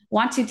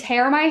want to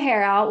tear my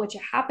hair out, which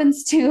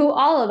happens to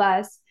all of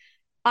us,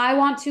 I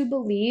want to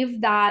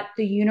believe that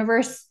the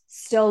universe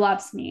still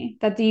loves me,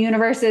 that the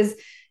universe is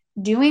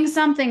doing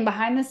something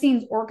behind the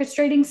scenes,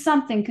 orchestrating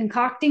something,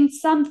 concocting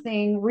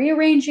something,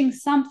 rearranging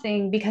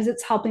something, because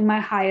it's helping my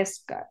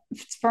highest good.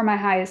 It's for my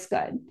highest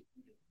good.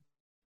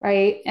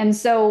 Right. And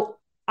so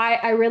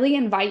I really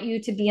invite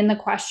you to be in the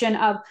question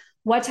of,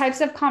 what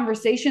types of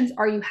conversations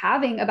are you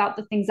having about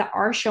the things that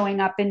are showing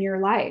up in your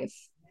life?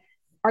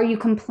 Are you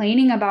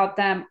complaining about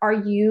them? Are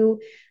you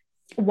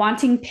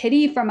wanting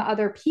pity from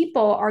other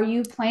people? Are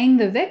you playing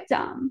the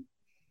victim?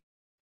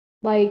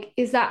 Like,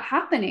 is that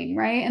happening?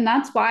 Right. And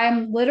that's why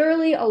I'm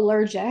literally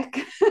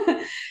allergic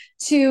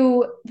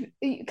to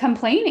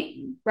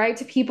complaining, right?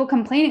 To people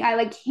complaining. I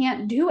like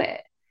can't do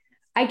it.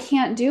 I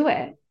can't do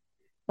it.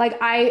 Like,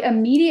 I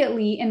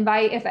immediately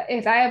invite,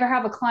 if I ever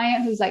have a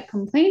client who's like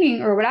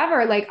complaining or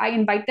whatever, like I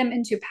invite them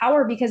into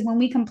power, because when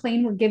we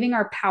complain, we're giving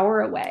our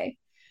power away,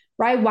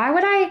 right? Why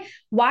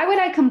would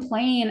I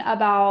complain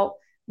about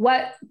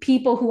what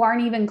people who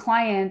aren't even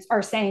clients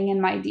are saying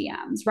in my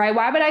DMs, right?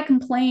 Why would I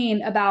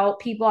complain about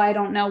people I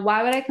don't know?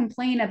 Why would I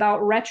complain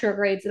about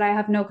retrogrades that I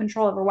have no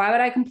control over? Why would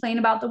I complain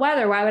about the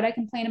weather? Why would I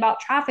complain about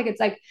traffic? It's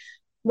like,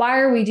 why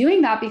are we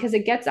doing that? Because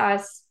it gets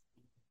us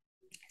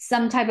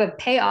some type of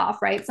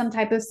payoff, right? Some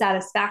type of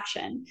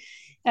satisfaction.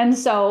 And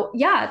so,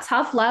 yeah,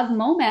 tough love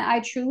moment. I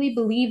truly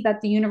believe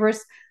that the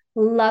universe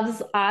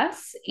loves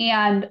us,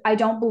 and I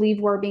don't believe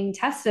we're being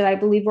tested. I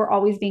believe we're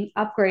always being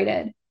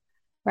upgraded.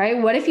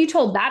 Right? What if you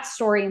told that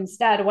story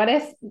instead? What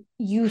if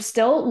you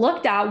still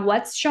looked at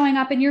what's showing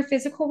up in your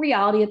physical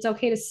reality? It's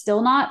okay to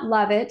still not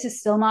love it, to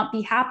still not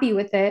be happy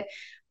with it.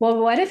 Well,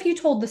 what if you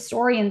told the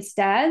story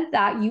instead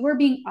that you were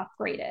being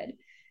upgraded,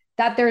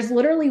 that there's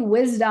literally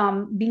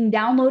wisdom being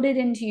downloaded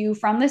into you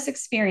from this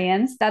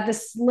experience, that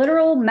this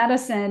literal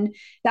medicine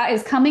that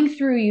is coming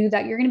through you,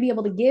 that you're going to be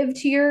able to give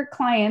to your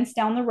clients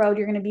down the road.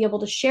 You're going to be able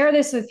to share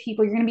this with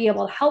people. You're going to be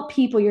able to help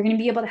people. You're going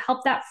to be able to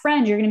help that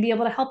friend. You're going to be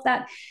able to help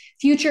that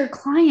future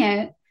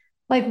client.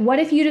 Like, what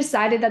if you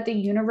decided that the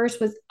universe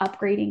was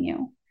upgrading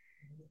you?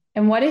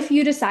 And what if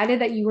you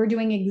decided that you were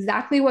doing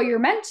exactly what you're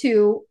meant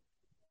to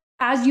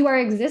as you are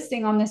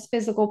existing on this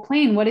physical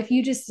plane? What if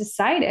you just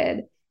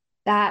decided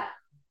that,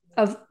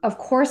 of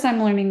course,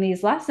 I'm learning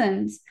these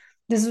lessons.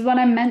 This is what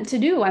I'm meant to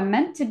do. I'm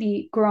meant to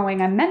be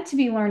growing. I'm meant to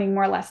be learning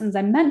more lessons.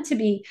 I'm meant to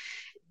be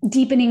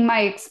deepening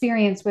my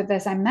experience with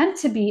this. I'm meant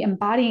to be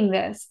embodying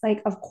this.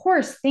 Like, of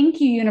course, thank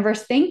you,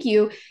 universe. Thank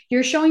you.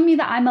 You're showing me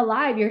that I'm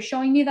alive. You're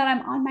showing me that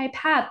I'm on my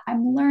path.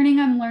 I'm learning.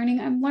 I'm learning.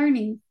 I'm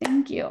learning.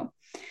 Thank you.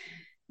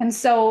 And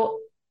so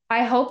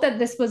I hope that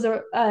this was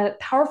a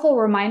powerful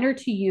reminder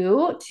to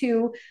you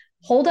to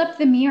hold up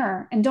the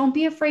mirror, and don't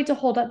be afraid to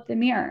hold up the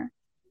mirror,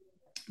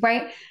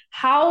 right?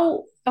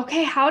 How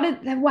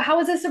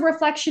is this a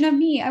reflection of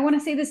me? I want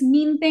to say this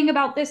mean thing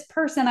about this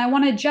person. I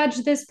want to judge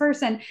this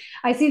person.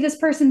 I see this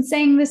person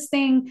saying this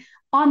thing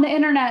on the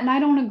internet and I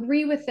don't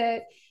agree with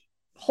it.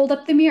 Hold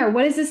up the mirror.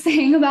 What is this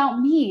saying about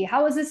me?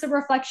 How is this a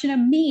reflection of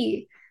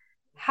me?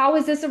 How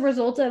is this a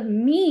result of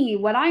me?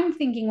 What I'm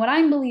thinking, what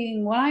I'm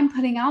believing, what I'm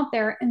putting out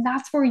there? And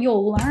that's where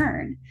you'll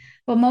learn.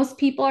 But most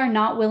people are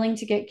not willing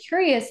to get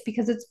curious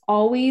because it's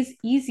always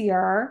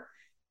easier.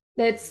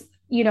 That's,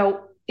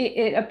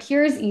 it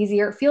appears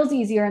easier, it feels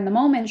easier in the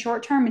moment.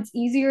 Short term, it's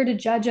easier to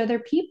judge other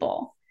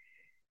people.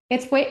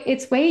 It's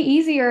way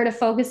easier to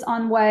focus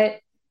on what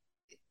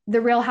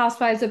the Real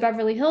Housewives of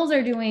Beverly Hills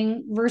are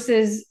doing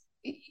versus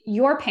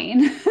your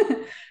pain,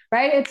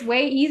 right? It's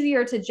way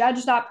easier to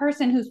judge that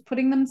person who's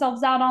putting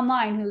themselves out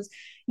online, who's,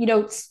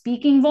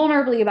 speaking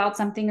vulnerably about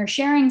something or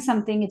sharing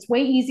something. It's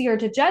way easier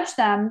to judge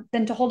them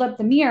than to hold up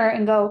the mirror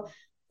and go,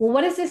 well,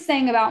 what is this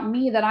saying about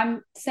me that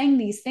I'm saying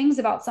these things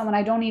about someone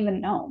I don't even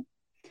know?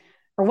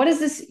 Or what is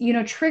this,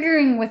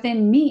 triggering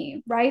within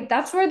me, right?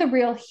 That's where the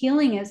real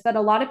healing is. But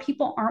a lot of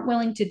people aren't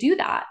willing to do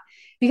that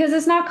because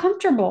it's not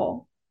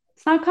comfortable.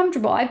 It's not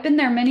comfortable. I've been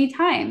there many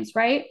times,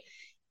 right?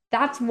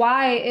 That's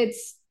why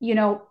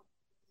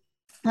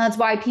that's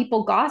why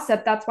people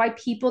gossip. That's why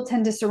people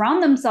tend to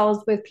surround themselves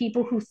with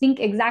people who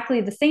think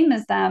exactly the same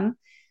as them,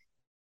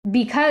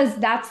 because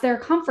that's their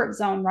comfort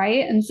zone,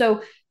 right? And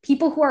so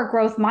people who are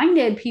growth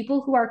minded, people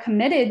who are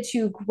committed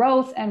to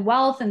growth and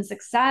wealth and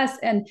success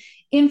and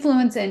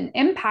influence and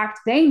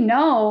impact, they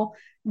know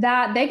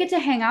that they get to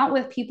hang out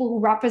with people who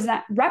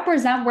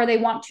represent where they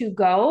want to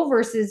go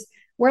versus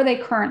where they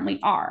currently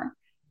are,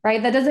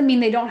 right? That doesn't mean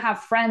they don't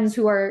have friends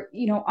who are,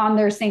 on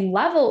their same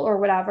level or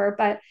whatever,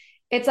 but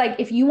it's like,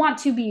 if you want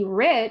to be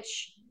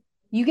rich,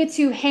 you get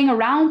to hang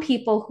around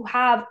people who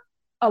have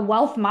a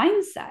wealth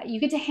mindset. You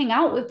get to hang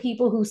out with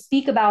people who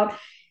speak about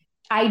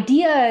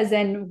ideas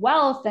and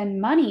wealth and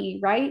money,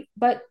 right?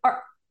 But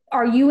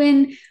are you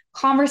in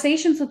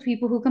conversations with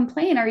people who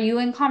complain? Are you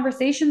in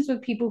conversations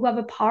with people who have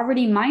a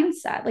poverty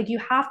mindset? Like, you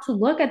have to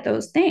look at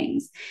those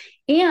things.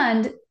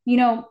 And,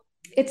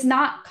 it's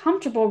not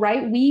comfortable,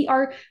 right? We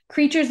are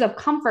creatures of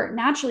comfort.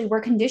 Naturally,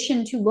 we're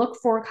conditioned to look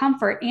for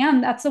comfort.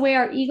 And that's the way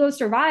our ego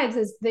survives,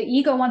 is the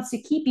ego wants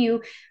to keep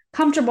you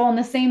comfortable in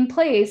the same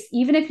place.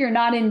 Even if you're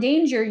not in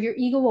danger, your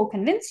ego will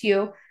convince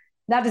you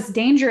that it's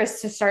dangerous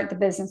to start the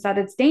business, that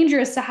it's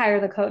dangerous to hire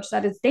the coach,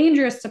 that it's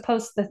dangerous to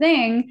post the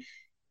thing,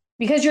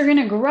 because you're going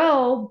to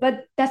grow,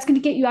 but that's going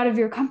to get you out of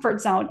your comfort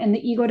zone. And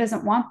the ego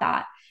doesn't want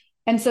that.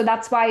 And so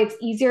that's why it's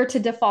easier to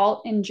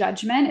default in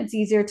judgment. It's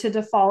easier to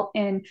default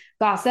in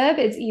gossip.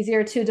 It's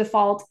easier to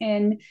default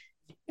in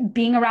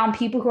being around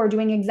people who are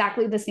doing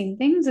exactly the same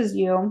things as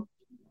you.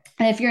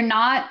 And if you're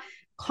not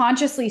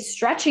consciously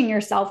stretching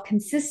yourself,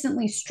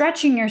 consistently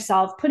stretching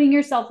yourself, putting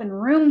yourself in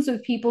rooms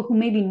with people who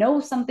maybe know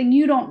something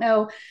you don't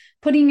know,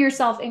 putting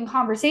yourself in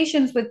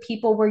conversations with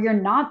people where you're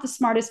not the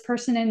smartest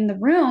person in the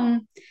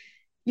room,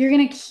 you're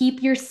going to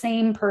keep your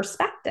same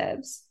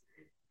perspectives.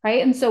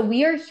 Right. And so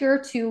we are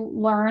here to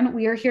learn.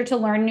 We are here to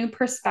learn new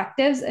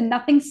perspectives, and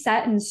nothing's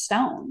set in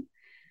stone.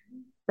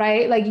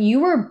 Right. Like, when you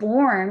were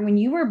born, when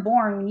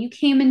you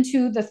came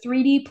into the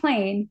 3D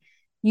plane,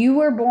 you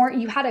were born,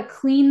 you had a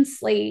clean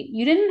slate.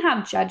 You didn't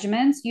have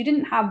judgments. You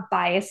didn't have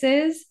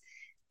biases.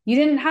 You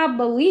didn't have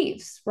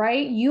beliefs,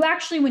 right? You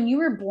actually, when you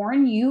were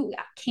born, you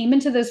came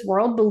into this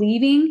world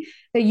believing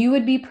that you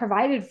would be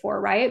provided for,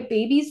 right?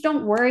 Babies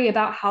don't worry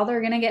about how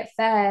they're going to get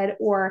fed,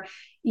 or,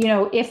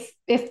 if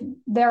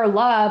they're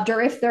loved,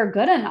 or if they're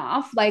good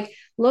enough. Like,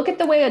 look at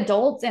the way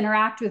adults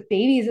interact with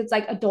babies. It's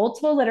like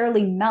adults will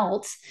literally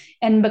melt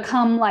and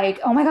become like,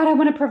 oh my God, I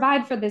want to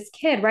provide for this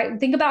kid, right? And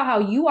think about how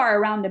you are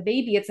around a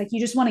baby. It's like, you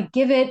just want to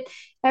give it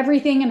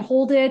everything and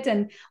hold it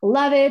and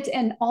love it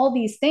and all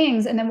these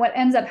things. And then what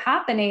ends up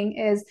happening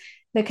is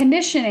the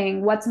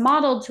conditioning, what's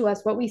modeled to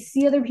us, what we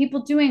see other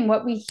people doing,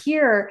 what we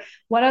hear,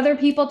 what other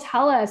people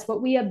tell us,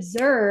 what we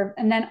observe.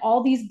 And then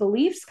all these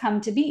beliefs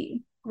come to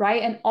be,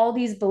 right? And all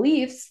these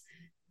beliefs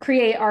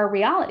create our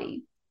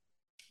reality.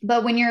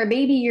 But when you're a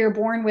baby, you're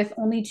born with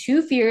only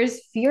two fears: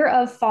 fear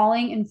of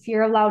falling and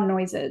fear of loud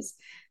noises.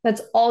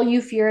 That's all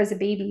you fear as a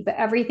baby, but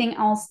everything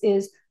else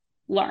is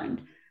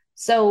learned.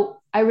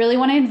 So I really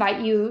want to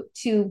invite you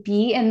to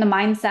be in the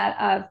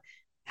mindset of,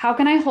 how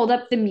can I hold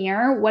up the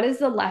mirror? What is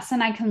the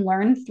lesson I can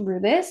learn through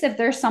this? If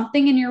there's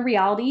something in your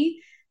reality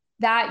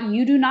that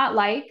you do not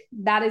like,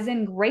 that is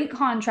in great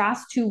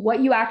contrast to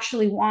what you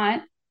actually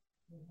want,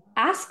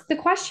 ask the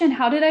question,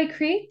 how did I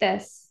create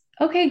this?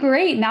 Okay,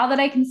 great. Now that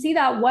I can see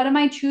that, what am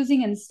I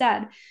choosing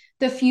instead?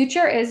 The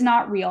future is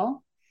not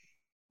real.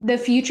 The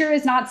future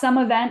is not some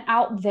event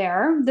out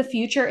there. The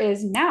future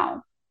is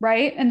now,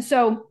 right? And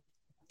so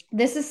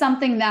this is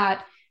something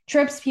that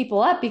trips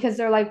people up, because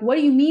they're like, what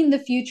do you mean the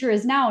future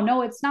is now?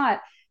 No, it's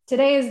not.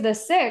 Today is the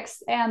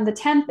 6th and the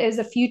 10th is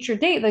a future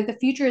date. Like, the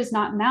future is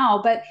not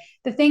now. But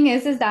the thing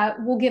is that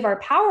we'll give our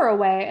power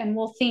away and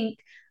we'll think,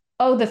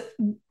 oh,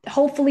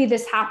 hopefully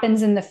this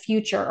happens in the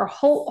future, or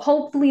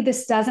hopefully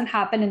this doesn't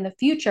happen in the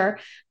future.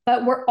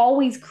 But we're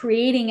always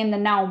creating in the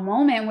now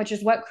moment, which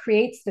is what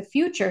creates the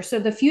future. So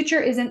the future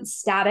isn't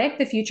static.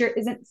 The future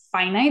isn't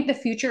finite. The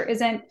future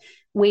isn't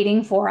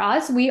waiting for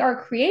us. We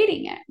are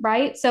creating it,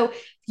 right? So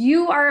if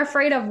you are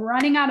afraid of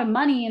running out of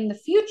money in the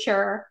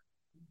future,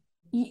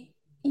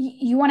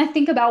 you want to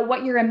think about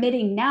what you're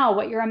emitting now,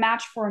 what you're a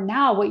match for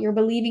now, what you're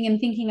believing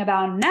and thinking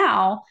about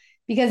now,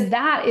 because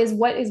that is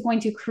what is going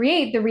to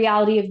create the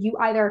reality of you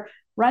either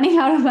running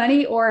out of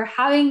money or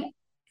having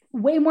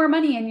way more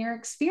money in your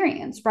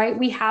experience, right?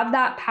 We have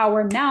that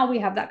power now. We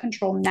have that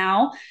control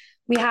now.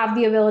 We have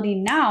the ability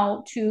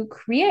now to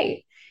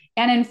create.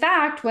 And in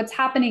fact, what's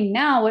happening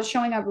now, what's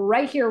showing up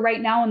right here,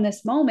 right now in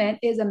this moment,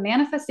 is a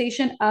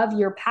manifestation of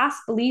your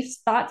past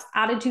beliefs, thoughts,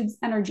 attitudes,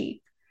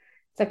 energy.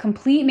 It's a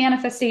complete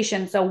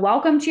manifestation. So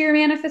welcome to your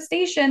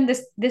manifestation.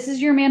 This is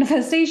your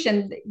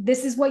manifestation.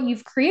 This is what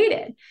you've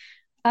created.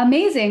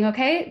 Amazing.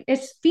 Okay.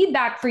 It's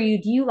feedback for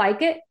you. Do you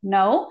like it?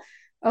 No.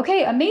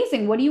 Okay,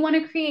 amazing. What do you want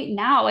to create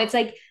now? It's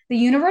like the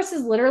universe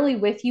is literally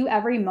with you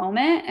every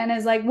moment and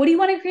is like, what do you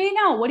want to create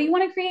now? What do you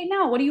want to create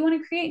now? What do you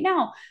want to create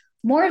now?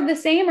 More of the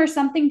same or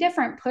something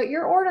different. Put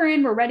your order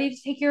in. We're ready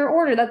to take your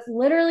order. That's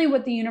literally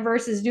what the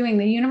universe is doing.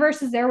 The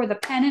universe is there with a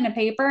pen and a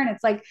paper, and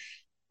it's like,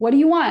 what do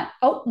you want?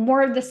 Oh,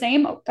 more of the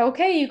same.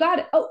 Okay, you got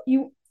it. Oh,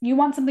 you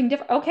want something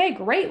different. Okay,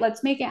 great.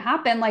 Let's make it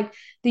happen. Like,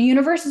 the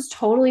universe is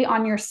totally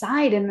on your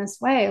side in this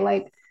way,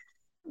 like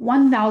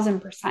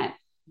 1000%.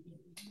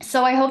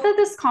 So I hope that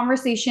this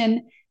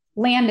conversation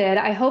landed.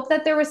 I hope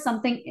that there was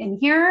something in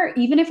here,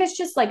 even if it's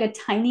just like a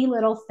tiny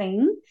little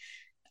thing.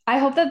 I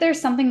hope that there's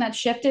something that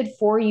shifted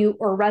for you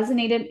or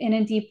resonated in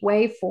a deep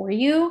way for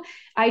you.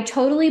 I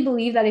totally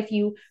believe that if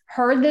you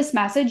heard this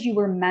message, you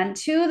were meant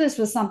to. This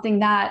was something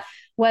that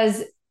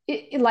was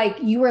like,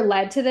 you were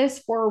led to this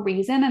for a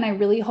reason. And I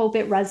really hope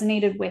it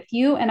resonated with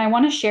you. And I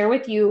want to share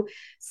with you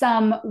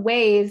some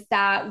ways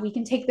that we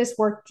can take this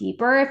work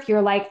deeper. If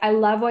you're like, I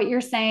love what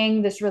you're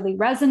saying, this really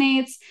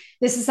resonates,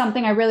 this is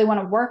something I really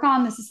want to work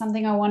on, this is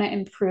something I want to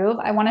improve,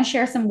 I want to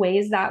share some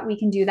ways that we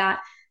can do that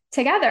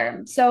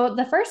together. So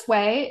the first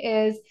way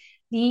is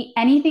the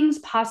Anything's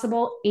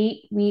Possible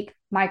 8-week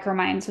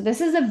micromind. So this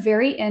is a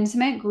very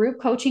intimate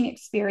group coaching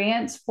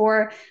experience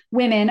for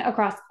women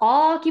across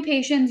all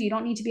occupations. You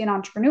don't need to be an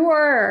entrepreneur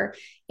or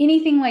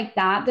anything like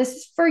that. This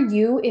is for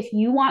you if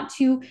you want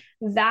to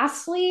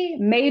vastly,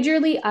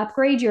 majorly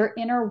upgrade your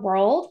inner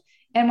world.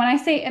 And when I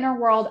say inner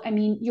world, I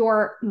mean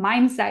your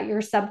mindset,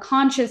 your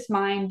subconscious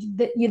mind,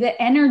 the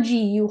energy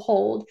you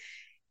hold,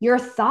 your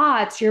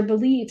thoughts, your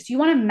beliefs. You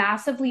want to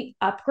massively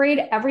upgrade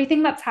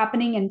everything that's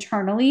happening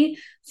internally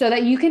so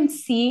that you can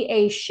see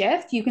a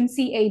shift, you can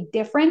see a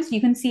difference,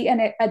 you can see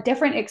a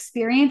different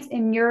experience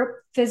in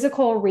your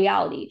physical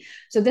reality.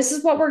 So this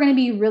is what we're going to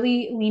be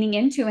really leaning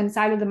into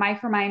inside of the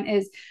Micromind.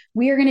 Is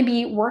we are going to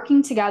be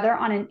working together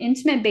on an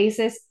intimate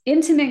basis,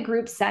 intimate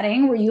group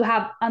setting where you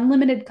have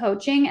unlimited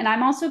coaching. And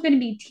I'm also going to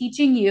be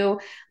teaching you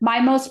my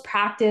most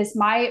practice,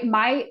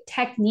 my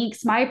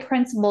techniques, my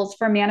principles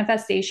for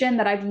manifestation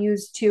that I've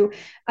used to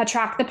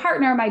attract the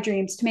partner of my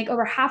dreams, to make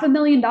over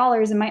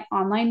 $500,000 in my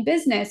online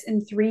business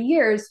in 3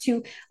 years,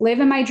 to live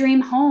in my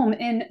dream home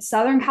in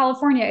Southern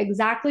California,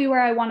 exactly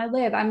where I want to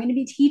live. I'm going to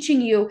be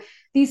teaching you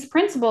these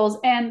principles.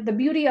 And the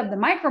beauty of the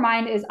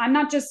Micromind is I'm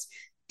not just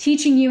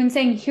teaching you and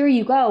saying, here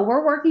you go.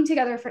 We're working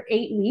together for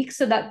 8 weeks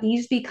so that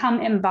these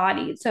become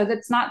embodied. So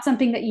that's not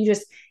something that you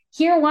just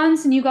hear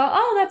once and you go,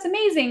 oh, that's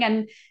amazing,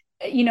 and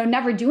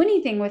never do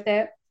anything with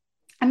it.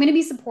 I'm going to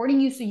be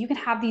supporting you so you can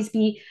have these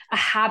be a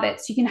habit.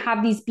 So you can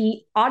have these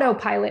be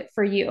autopilot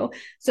for you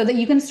so that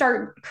you can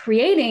start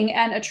creating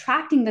and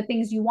attracting the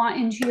things you want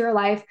into your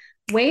life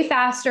way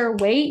faster,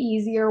 way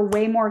easier,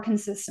 way more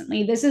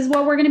consistently. This is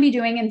what we're going to be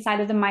doing inside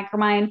of the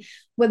Micromind.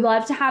 Would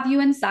love to have you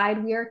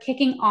inside. We are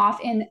kicking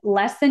off in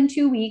less than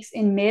 2 weeks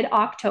in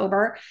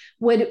mid-October.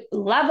 Would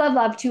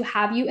love to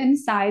have you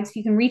inside. So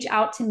you can reach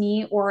out to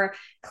me or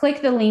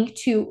click the link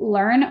to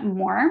learn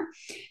more.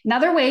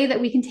 Another way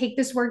that we can take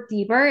this work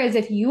deeper is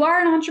if you are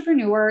an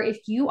entrepreneur, if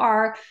you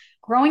are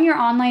growing your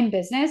online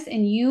business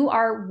and you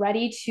are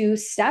ready to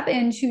step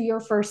into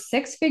your first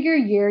 6-figure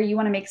year, you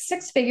want to make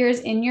 6 figures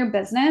in your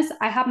business,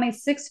 I have my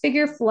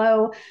 6-figure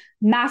flow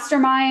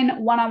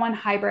mastermind one-on-one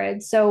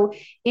hybrid. So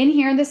in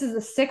here, this is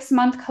a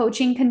 6-month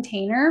coaching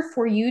container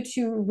for you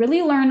to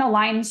really learn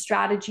aligned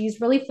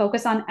strategies, really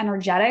focus on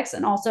energetics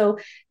and also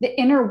the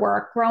inner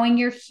work, growing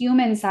your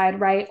human side,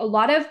 right? A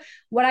lot of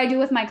what I do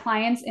with my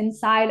clients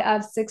inside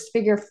of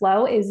 6-figure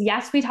flow is,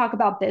 yes, we talk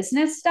about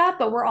business stuff,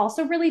 but we're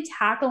also really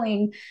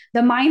tackling the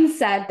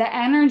mindset, the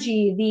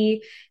energy,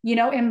 the,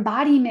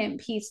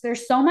 embodiment piece.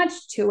 There's so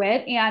much to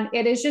it. And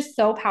it is just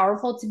so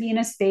powerful to be in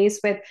a space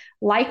with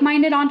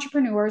like-minded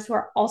entrepreneurs who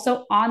are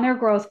also on their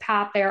growth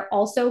path. They're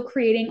also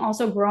creating,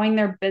 also growing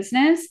their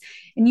business,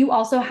 and you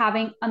also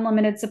having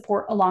unlimited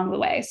support along the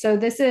way. So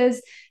this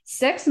is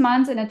 6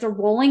 months and it's a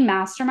rolling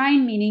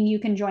mastermind, meaning you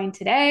can join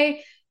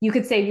today. You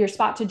could save your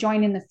spot to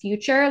join in the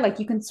future. Like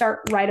you can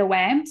start right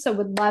away. So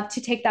would love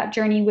to take that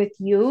journey with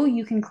you.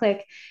 You can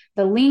click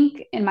the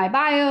link in my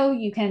bio.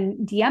 You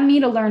can DM me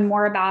to learn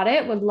more about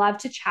it. Would love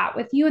to chat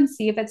with you and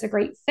see if it's a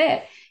great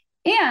fit.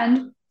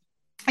 And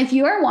if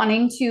you are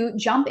wanting to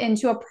jump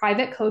into a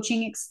private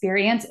coaching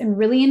experience and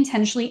really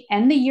intentionally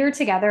end the year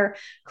together,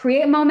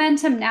 create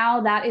momentum now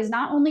that is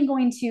not only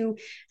going to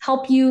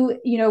help you,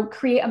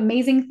 create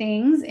amazing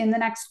things in the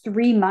next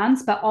 3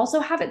 months, but also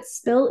have it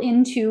spill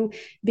into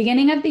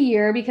beginning of the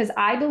year. Because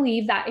I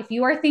believe that if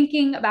you are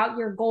thinking about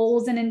your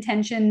goals and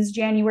intentions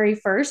January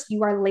 1st,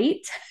 you are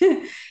late.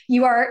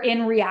 You are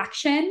in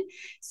reaction.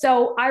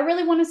 So I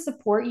really want to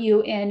support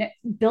you in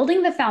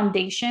building the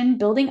foundation,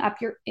 building up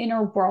your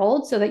inner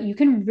world so that you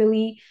can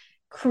really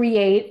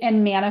create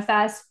and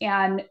manifest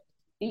and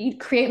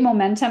create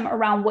momentum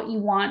around what you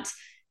want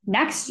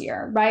next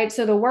year, right?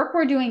 So the work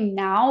we're doing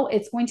now,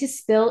 it's going to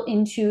spill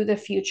into the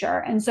future.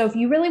 And so if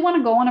you really want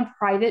to go on a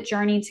private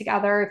journey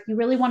together, if you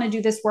really want to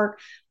do this work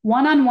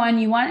one-on-one,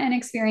 you want an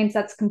experience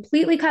that's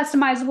completely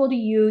customizable to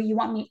you, you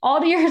want me all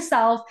to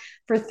yourself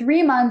for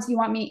 3 months, you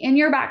want me in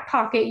your back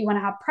pocket, you want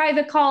to have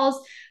private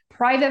calls,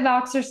 private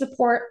Voxer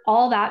support,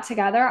 all that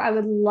together, I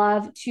would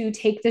love to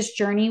take this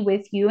journey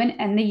with you and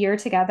end the year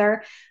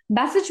together.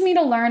 Message me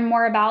to learn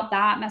more about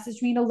that.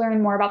 Message me to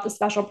learn more about the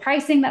special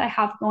pricing that I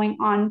have going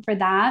on for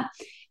that.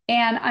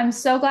 And I'm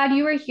so glad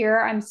you were here.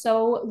 I'm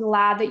so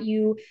glad that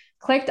you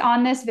clicked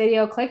on this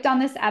video, clicked on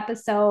this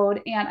episode,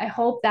 and I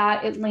hope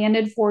that it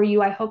landed for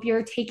you. I hope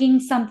you're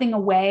taking something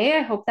away.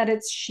 I hope that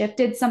it's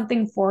shifted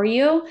something for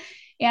you.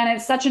 And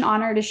it's such an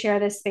honor to share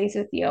this space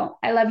with you.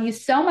 I love you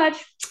so much.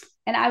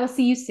 And I will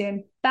see you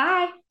soon.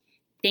 Bye.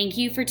 Thank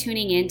you for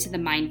tuning in to the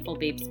Mindful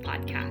Babes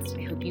podcast.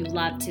 I hope you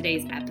loved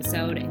today's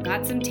episode and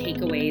got some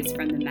takeaways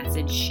from the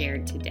message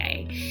shared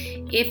today.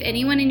 If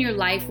anyone in your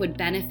life would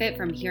benefit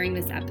from hearing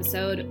this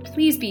episode,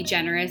 please be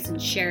generous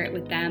and share it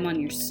with them on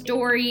your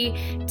story.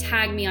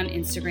 Tag me on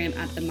Instagram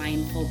at The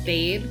Mindful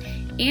Babe.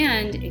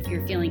 And if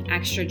you're feeling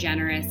extra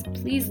generous,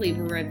 please leave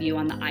a review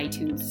on the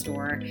iTunes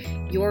store.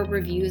 Your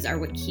reviews are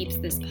what keeps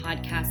this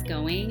podcast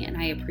going, and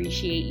I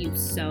appreciate you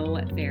so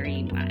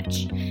very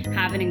much.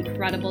 Have an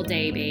incredible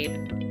day,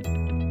 babe.